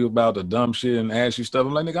talk to you about the dumb shit and ask you stuff.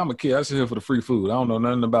 I'm like, nigga, I'm a kid. I sit here for the free food. I don't know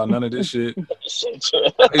nothing about none of this shit.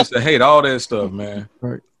 I used to hate all that stuff, man.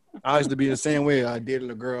 Right. I used to be the same way. I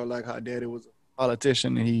dated a girl like her daddy was a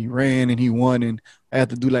politician, and he ran and he won, and I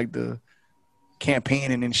had to do like the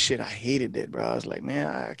campaigning and shit. I hated that, bro. I was like, man,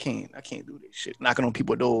 I can't do this shit. Knocking on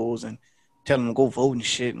people's doors and telling them to go vote and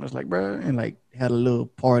shit. And I was like, bro, and like had a little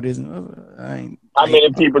parties. And How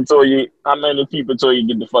many people told you get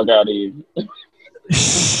the fuck out of here?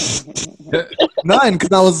 None,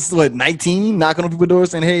 because I was 19, knocking on people's doors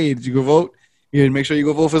saying, hey, did you go vote? Yeah, make sure you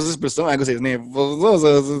go vote for this person. I ain't gonna say his name.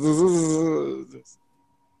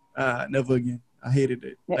 Never again. I hated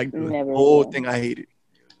it. Like the whole thing I hated.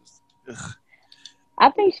 Ugh. I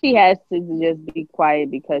think she has to just be quiet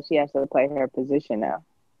because she has to play her position now.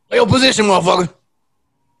 Your position, motherfucker.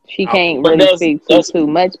 She can't really speak too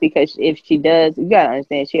much because if she does, you gotta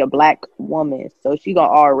understand she a black woman, so she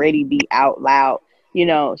gonna already be out loud. You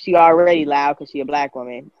know, she already loud because she a black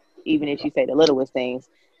woman, even if she say the littlest things.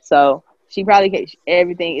 So she probably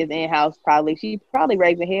everything is in house. She probably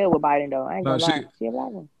raising hell with Biden though. I ain't gonna lie. She a black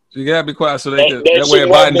woman. You gotta be quiet so that way if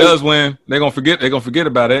Biden does win, they're gonna forget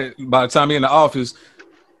about it. By the time he in the office.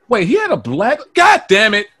 Wait, he had a black. God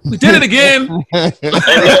damn it! We did it again. That's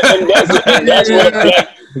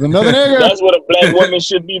what a black woman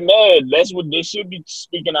should be mad. That's what they should be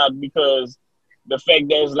speaking out because the fact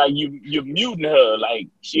that it's like you're muting her, like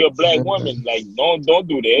she a black woman. Like don't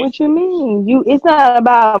do that. What you mean? It's not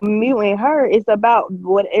about muting her. It's about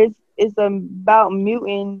it's about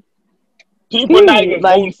muting. People not even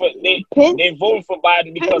voting for they voting for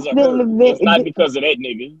Biden because of her. It's not because of that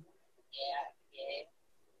nigga.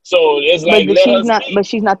 So it's like but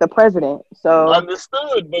she's not the president. So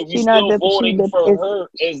understood, but we still voting for her.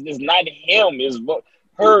 It's not him. It's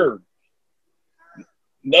her.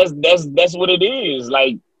 That's what it is.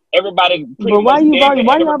 Like everybody. But why you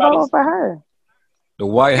voting for her? The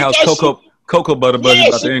White House cocoa butter budget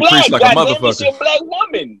about to increase like a motherfucker. She's a black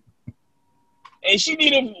woman, and she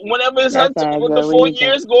needed whenever it's her when the 4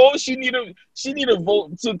 years go, she need a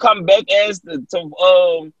vote to come back as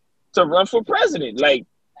to run for president. Like.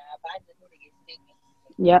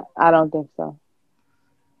 Yeah, I don't think so.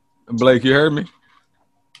 Blake, you heard me?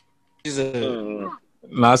 No,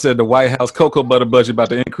 I said the White House cocoa butter budget about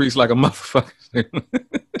to increase like a motherfucker.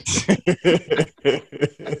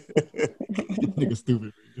 Nigga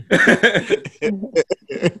stupid.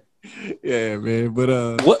 Yeah, man. But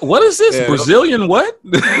what is this? yeah, Brazilian what?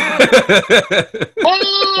 this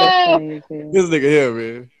nigga here,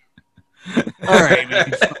 man. All right,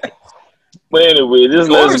 man. But anyway, just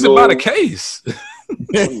Or let's is it go. by the case?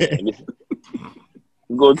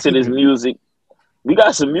 Go to this music. We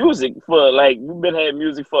got some music for we've been having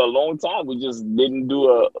music for a long time. We just didn't do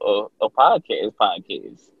a podcast.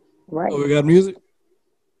 Right. Oh, we got music.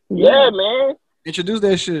 Yeah, man. Introduce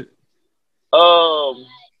that shit.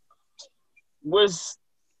 Was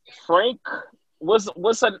Frank? What's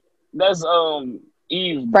her? That's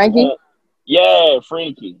Eve. Frankie? Yeah,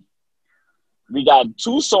 Frankie. We got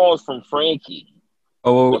 2 songs from Frankie.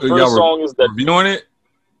 Oh, The first song is reviewing it?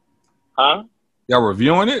 Huh? Y'all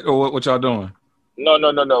reviewing it or what y'all doing?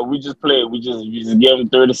 No. We just play it. We just give them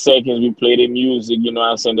 30 seconds. We play their music. You know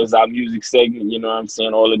what I'm saying? That's our music segment. You know what I'm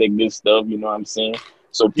saying? All of that good stuff. You know what I'm saying?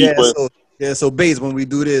 So people. So Bates, when we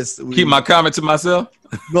do this, Keep my comment to myself.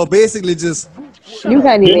 No, basically just you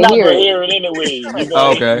can't You're even not hear gonna it. hear it anyway.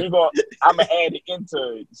 Okay. I'm gonna add it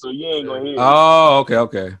into it, so you ain't gonna hear it. Oh,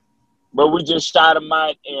 okay. But we just shot them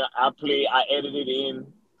out, and I edited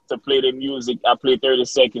in to play the music. I played 30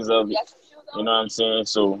 seconds of it. You know what I'm saying?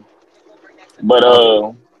 So, but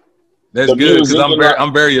that's good because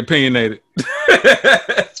I'm very opinionated. Man,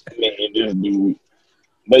 this dude.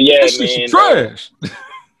 But yeah, this man, trash.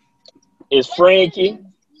 It's Frankie,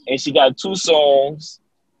 and she got 2 songs.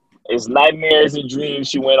 It's Nightmares and Dreams.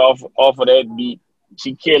 She went off of that beat.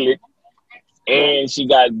 She killed it, and she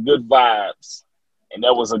got Good Vibes, and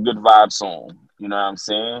that was a good vibe song. You know what I'm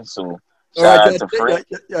saying? So shout out to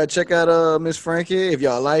Frankie. Y'all check out Miss Frankie. If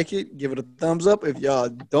y'all like it, give it a thumbs up. If y'all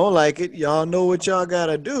don't like it, y'all know what y'all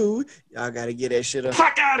gotta do. Y'all gotta get that shit up.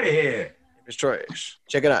 Fuck out of here. It's trash.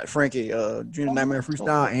 Check it out, Frankie. Dream Nightmare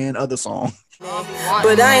Freestyle and other song.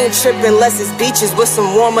 But I ain't tripping unless it's beaches with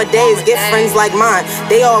some warmer days. Get friends like mine,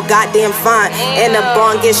 they all goddamn fine. And the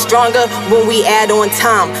bond gets stronger when we add on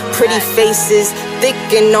time. Pretty faces, thick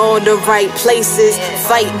in all the right places.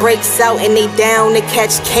 Fight breaks out and they down to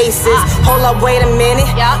catch cases. Hold up, wait a minute,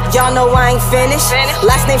 y'all know I ain't finished.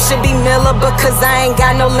 Last name should be Miller because I ain't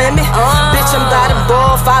got no limit. Bitch, I'm by the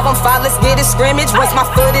ball, 5-on-5, let's get a scrimmage. Once my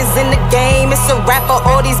foot is in the game, it's a wrap for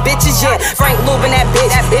all these bitches. Yeah, Frank Lubin that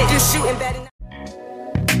bitch. If you shooting better.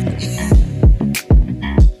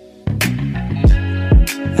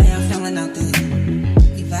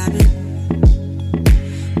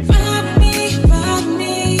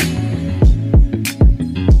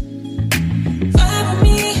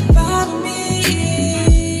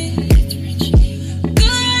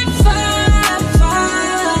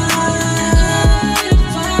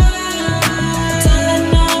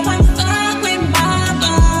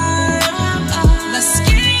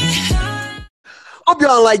 Hope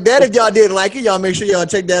y'all like that. If y'all didn't like it, y'all make sure y'all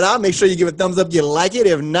check that out. Make sure you give it a thumbs up if you like it.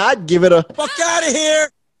 If not, give it a fuck out of here.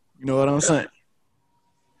 You know what I'm saying?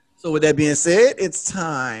 So with that being said, it's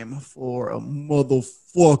time for a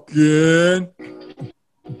motherfucking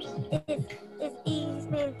It's Eve's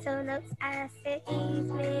mental notes. I said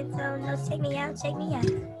Eve's mental notes. Check me out, check me out.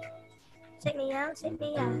 Check me out, check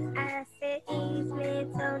me out. I said Eve's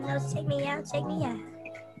mental notes. Check me out, check me out.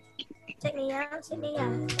 Check me out, check me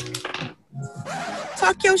out.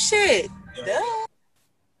 Talk your shit. Duh.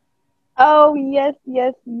 Oh, yes.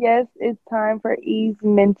 It's time for Eve's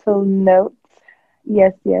mental notes.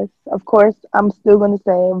 Yes. Of course, I'm still going to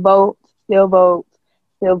say vote, still go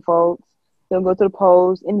to the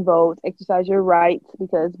polls and vote. Exercise your rights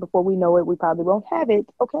because before we know it, we probably won't have it.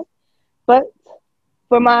 Okay. But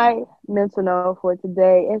for my mental note for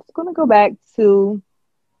today, it's going to go back to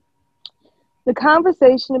the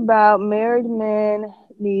conversation about married men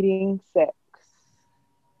needing sex.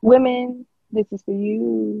 Women, this is for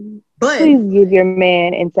you. Please give your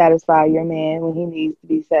man and satisfy your man when he needs to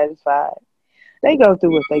be satisfied. They go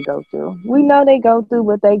through what they go through. We know they go through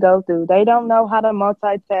what they go through. They don't know how to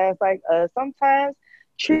multitask like us. Sometimes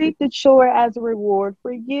treat the chore as a reward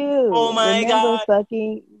for you. Oh my God.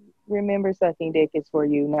 Remember sucking dick is for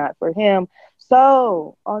you, not for him.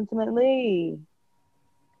 So ultimately,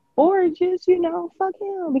 or just, fuck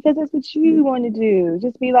him because that's what you want to do.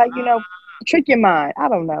 Just be like, trick your mind. I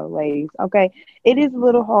don't know, ladies. Okay. It is a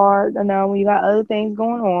little hard, I know, when you got other things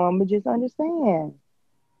going on, but just understand.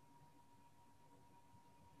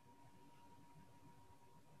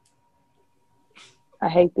 I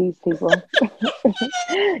hate these people.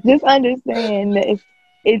 Just understand that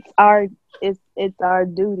it's our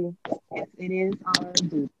duty. Yes, it is our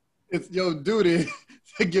duty. It's your duty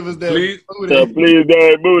to give us that Please. booty. Please,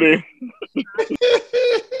 that booty.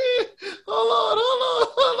 Hold on.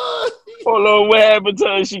 Hold on, what happened to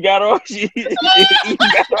her? She got off.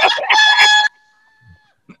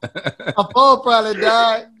 My phone probably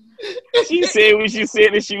died. She said when she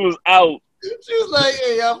said that she was out. She was like,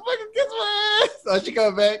 "Hey, y'all fucking kiss my ass." So she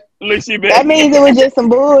come back. Look, she back. That means it was just some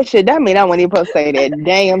bullshit. That mean I wasn't even supposed to say that.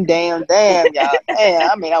 Damn, y'all. Damn,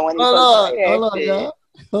 I mean I wasn't even supposed to say that Hold on, shit. y'all.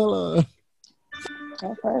 Hold on.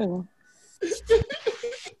 Okay.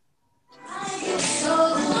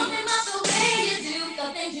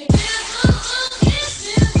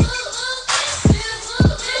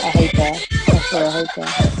 I hate that. I swear I hate that.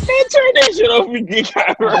 Man, turn that shit off. We get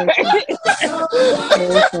out right.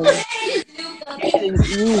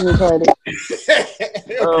 You retarded.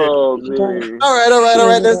 Oh man. All right.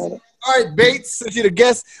 All right, Bates, since you're the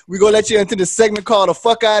guest, we're going to let you into the segment called The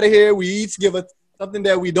Fuck Out of Here. We each give something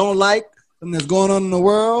that we don't like, something that's going on in the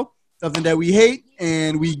world, something that we hate,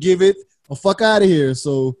 and we give it a fuck out of here.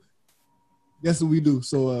 So that's what we do.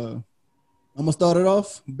 So I'm going to start it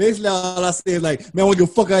off. Basically, all I say is like, man, I want to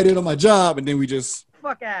get fuck out of here on my job, and then we just...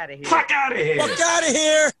 Fuck out of here. Fuck out of here. Fuck out of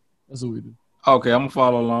here. That's what we do. Okay, I'm gonna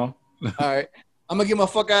follow along. All right. I'm going to get my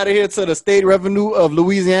fuck out of here to the state revenue of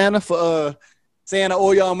Louisiana for... saying I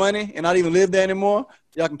owe y'all money and I don't even live there anymore.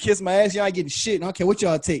 Y'all can kiss my ass. Y'all ain't getting shit. I don't care what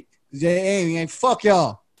y'all take. Cause ain't fuck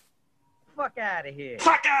y'all. Fuck out of here.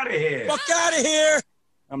 Fuck out of here. Fuck out of here.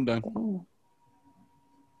 I'm done.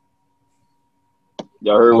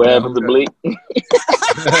 Y'all heard what happened to Blake?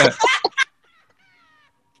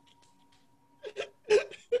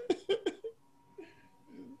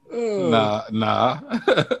 Nah.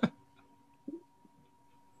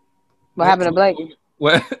 What happened to Blake?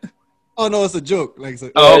 What? Oh no, it's a joke. Like, it's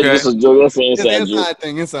okay. It's a joke. That's an inside joke.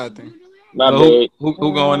 Inside thing. My bad.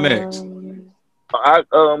 Who going next?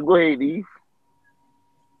 Go ahead, Eve.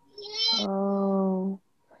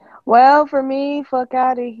 Well, for me, fuck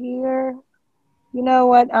out of here. You know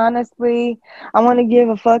what? Honestly, I want to give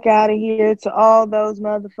a fuck out of here to all those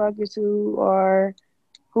motherfuckers who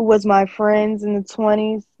was my friends in the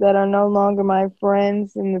 20s that are no longer my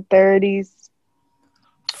friends in the 30s.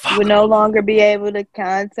 You would no longer be able to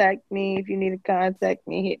contact me. If you need to contact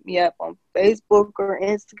me, hit me up on Facebook or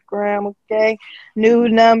Instagram, okay? New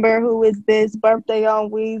number, who is this? Birthday on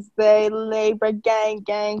Wednesday, Labor Gang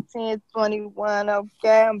 1021,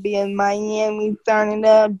 okay? I'm be in Miami, turning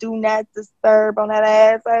up, do not disturb on that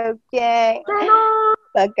ass, okay?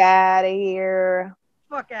 Fuck out of here.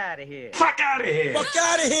 Fuck out of here. Fuck out of here. Fuck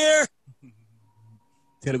out of here.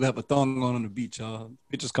 Tell them we have a thong on the beach, y'all.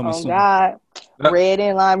 Pictures coming soon. Oh, God. Red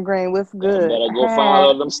and lime green, what's good? Better go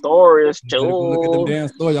follow them stories, Joe. Look at them damn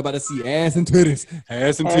stories. Y'all about to see ass and titties.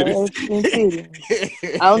 Ass and titties.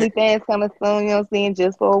 OnlyFans coming soon, you know what I'm saying?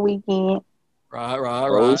 Just for a weekend. Right.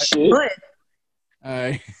 Oh, shit. But, all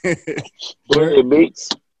right. Go ahead, Bates.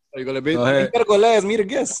 You gonna Bates? Go ahead. You better go last. Me the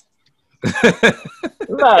guest.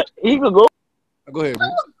 Nah, he could go. Go ahead,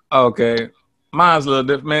 Bates. Okay. Mine's a little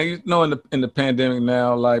different, man. You know, in the pandemic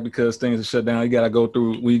now, like, because things are shut down, you gotta go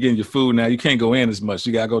through when you're getting your food now. You can't go in as much.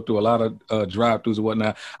 You gotta go through a lot of drive-throughs and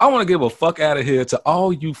whatnot. I want to give a fuck out of here to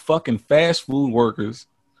all you fucking fast food workers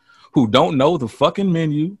who don't know the fucking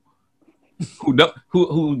menu,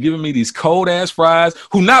 who giving me these cold ass fries,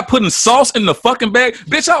 who not putting sauce in the fucking bag.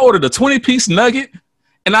 Bitch, I ordered a 20-piece nugget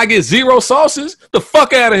and I get 0 sauces. The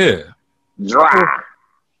fuck out of here. Dry.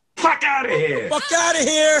 Fuck out of here. Fuck out of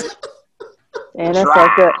here. and that's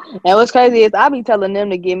fucked up. And what's crazy is I be telling them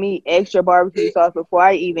to give me extra barbecue sauce before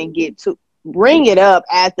I even get to bring it up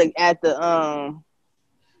at the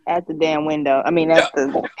damn window. I mean, at the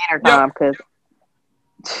dinner time, because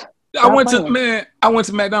I went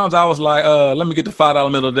to McDonald's. I was like, let me get the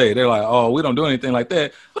 $5 middle of the day. They're like, oh, we don't do anything like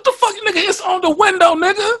that. What the fuck, nigga? It's on the window,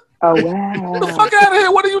 nigga. Oh, wow. Get the fuck out of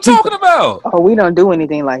here. What are you talking about? Oh, we don't do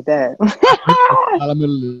anything like that.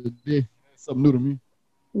 Something new to me.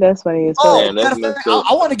 That's funny as fuck.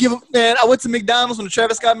 I want to give him, man. I went to McDonald's when the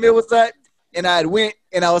Travis Scott meal was at, and I went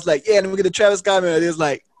and I was like, yeah, let me get the Travis Scott meal. It was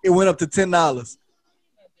like, it went up to $10.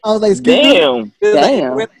 I was like, damn.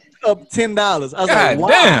 It went up $10. I was like, wow.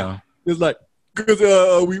 Damn. It was like, because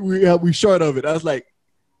we short of it. I was like,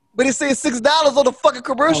 but it says $6 on the fucking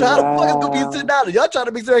commercial. How the fuck is it gonna be $10? Y'all trying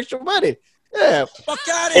to make some extra money? Yeah. Fuck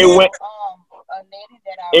out of here.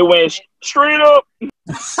 It went straight up.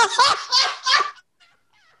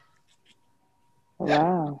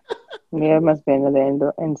 Wow. Yeah, it must be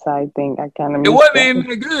another inside thing. I kind of. It wasn't even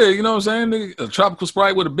that good. You know what I'm saying? A tropical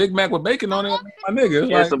Sprite with a Big Mac with bacon on it. My nigga.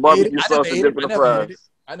 Yeah, some barbecue sauce and dipping the fries.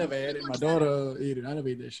 I never had it. My daughter ate it. I never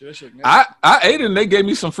ate that shit. That shit. I ate it and they gave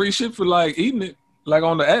me some free shit for like eating it, like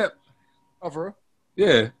on the app. Oh, for real?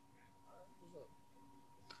 Yeah.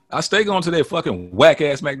 I stay going to that fucking whack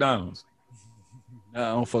ass McDonald's.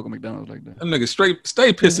 Nah, I don't fuck with McDonald's like that. Them niggas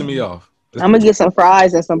stay pissing me off. I'm gonna get some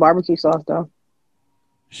fries and some barbecue sauce though.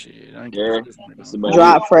 Shit, I ain't Yeah. this nigga.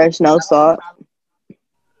 Drop fresh, no salt.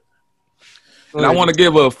 And I want to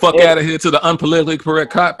give a fuck out of here to the unpolitically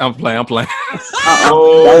correct cop. I'm playing. Don't do that.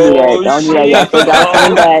 Don't do that. Y'all said y'all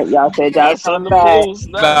coming back. Y'all said y'all coming back.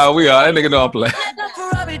 Nah, we are. That nigga know I'm playing.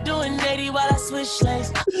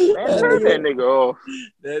 Man, turn that nigga off.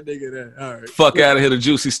 That nigga there. All right. Fuck out of here, the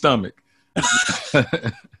juicy stomach.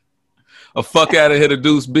 A fuck out of here, the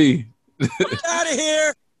Deuce B. Fuck out of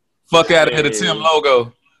here. Fuck out of here, the Tim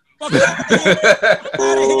logo. Oh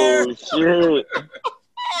shit.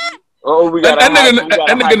 Oh, we got that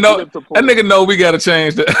nigga know we gotta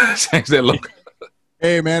change that logo.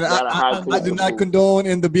 Hey man, I do not condone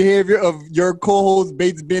in the behavior of your co-host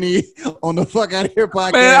Bates Benny on the Fuck Out of Here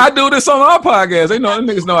podcast. Man, I do this on our podcast. They know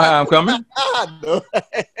niggas know how I'm coming. I know.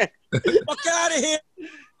 Fuck out of here.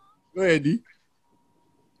 Go ahead, D.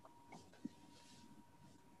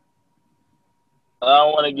 I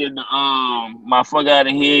want to get the my fuck out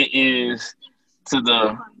of here is to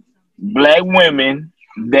the black women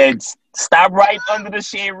that stop right under the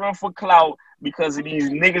shade room for clout because of these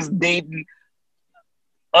niggas dating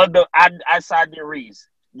other outside their race.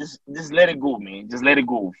 Just let it go, man. Just let it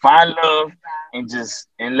go. Find love and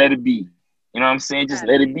let it be. You know what I'm saying? Just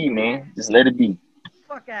let it be, man. Just let it be.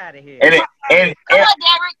 Fuck out of here. And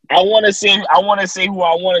I want to say who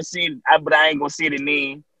I want to say, but I ain't gonna say the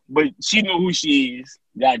name. But she know who she is.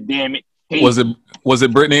 God damn it. Hey. Was it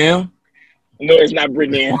Brittany M? No, it's not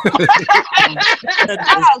Brittany M. Shout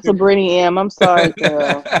out to Brittany M. I'm sorry,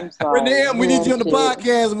 girl. I'm sorry. Brittany M, we need you on the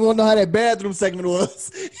podcast. We want to know how that bathroom segment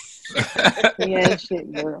was. He ain't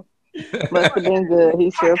shit, girl. Must have been good.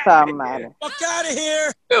 He's still problematic. Fuck out of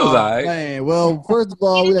here. It was all right. Man, well, first of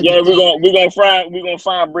all, we're gonna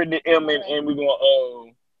find Brittany M and we're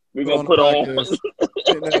gonna put on.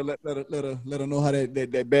 let her know how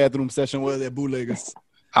that bathroom session was at Bootleggers.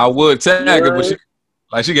 I would tag her,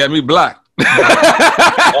 but she got me blocked.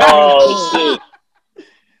 Oh shit.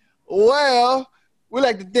 Well, we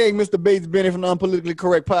like to thank Mr. Bates Bennett from the Unpolitically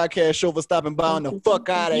Correct podcast show for stopping by on the fuck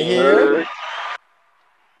out of here.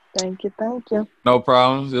 Thank you. No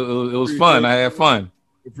problems. It was fun. I had fun.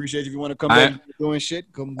 Appreciate you. If you want to come back doing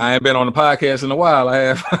shit, come. I ain't been on the podcast in a while. I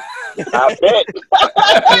have. I bet.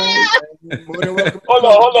 Hold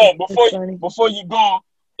on. Before you go,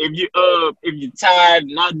 if you're tired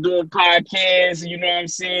not doing podcasts, you know what I'm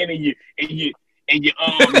saying, and your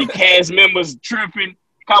cast members tripping,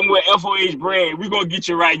 come with FOH brand. We gonna get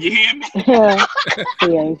you right. You hear me?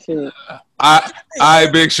 He ain't shit. I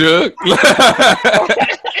Big Shug.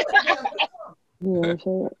 He ain't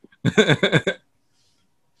shit.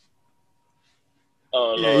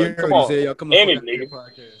 Oh, yeah, you come on. Say, come on, any nigga.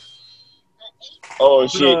 Oh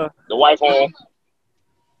shit, the wife on.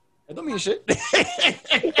 That don't mean shit.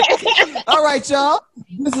 All right, y'all.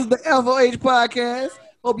 This is the FOH podcast.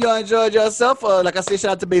 Hope y'all enjoyed yourself. Like I said,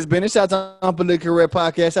 shout out to Bates Bennett. Shout out to Unpolitically Correct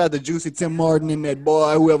podcast. Shout out to Juicy Tim Martin and that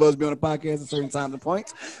boy, whoever else be on the podcast at certain times and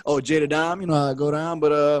points. Oh, Jada Dime, you know how I go down.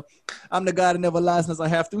 But I'm the guy that never lies unless I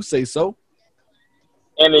have to say so.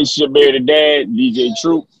 And it's your baby dad, DJ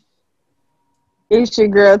Troop. It's your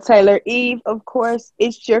girl, Taylor Eve. Of course,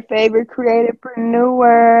 it's your favorite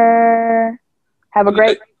creativepreneur. Have a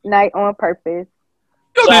great night on purpose.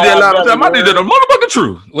 You need that a lot of time. I need that a motherfucking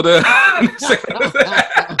truth.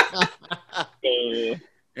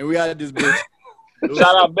 And we out of this bitch.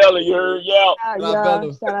 Shout out Bella, you heard? Yeah.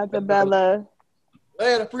 Shout out to Bella.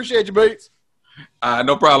 Later, appreciate you, Bates.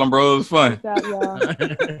 No problem, bro. It was fun. Shout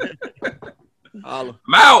out, y'all. I'm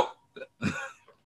out.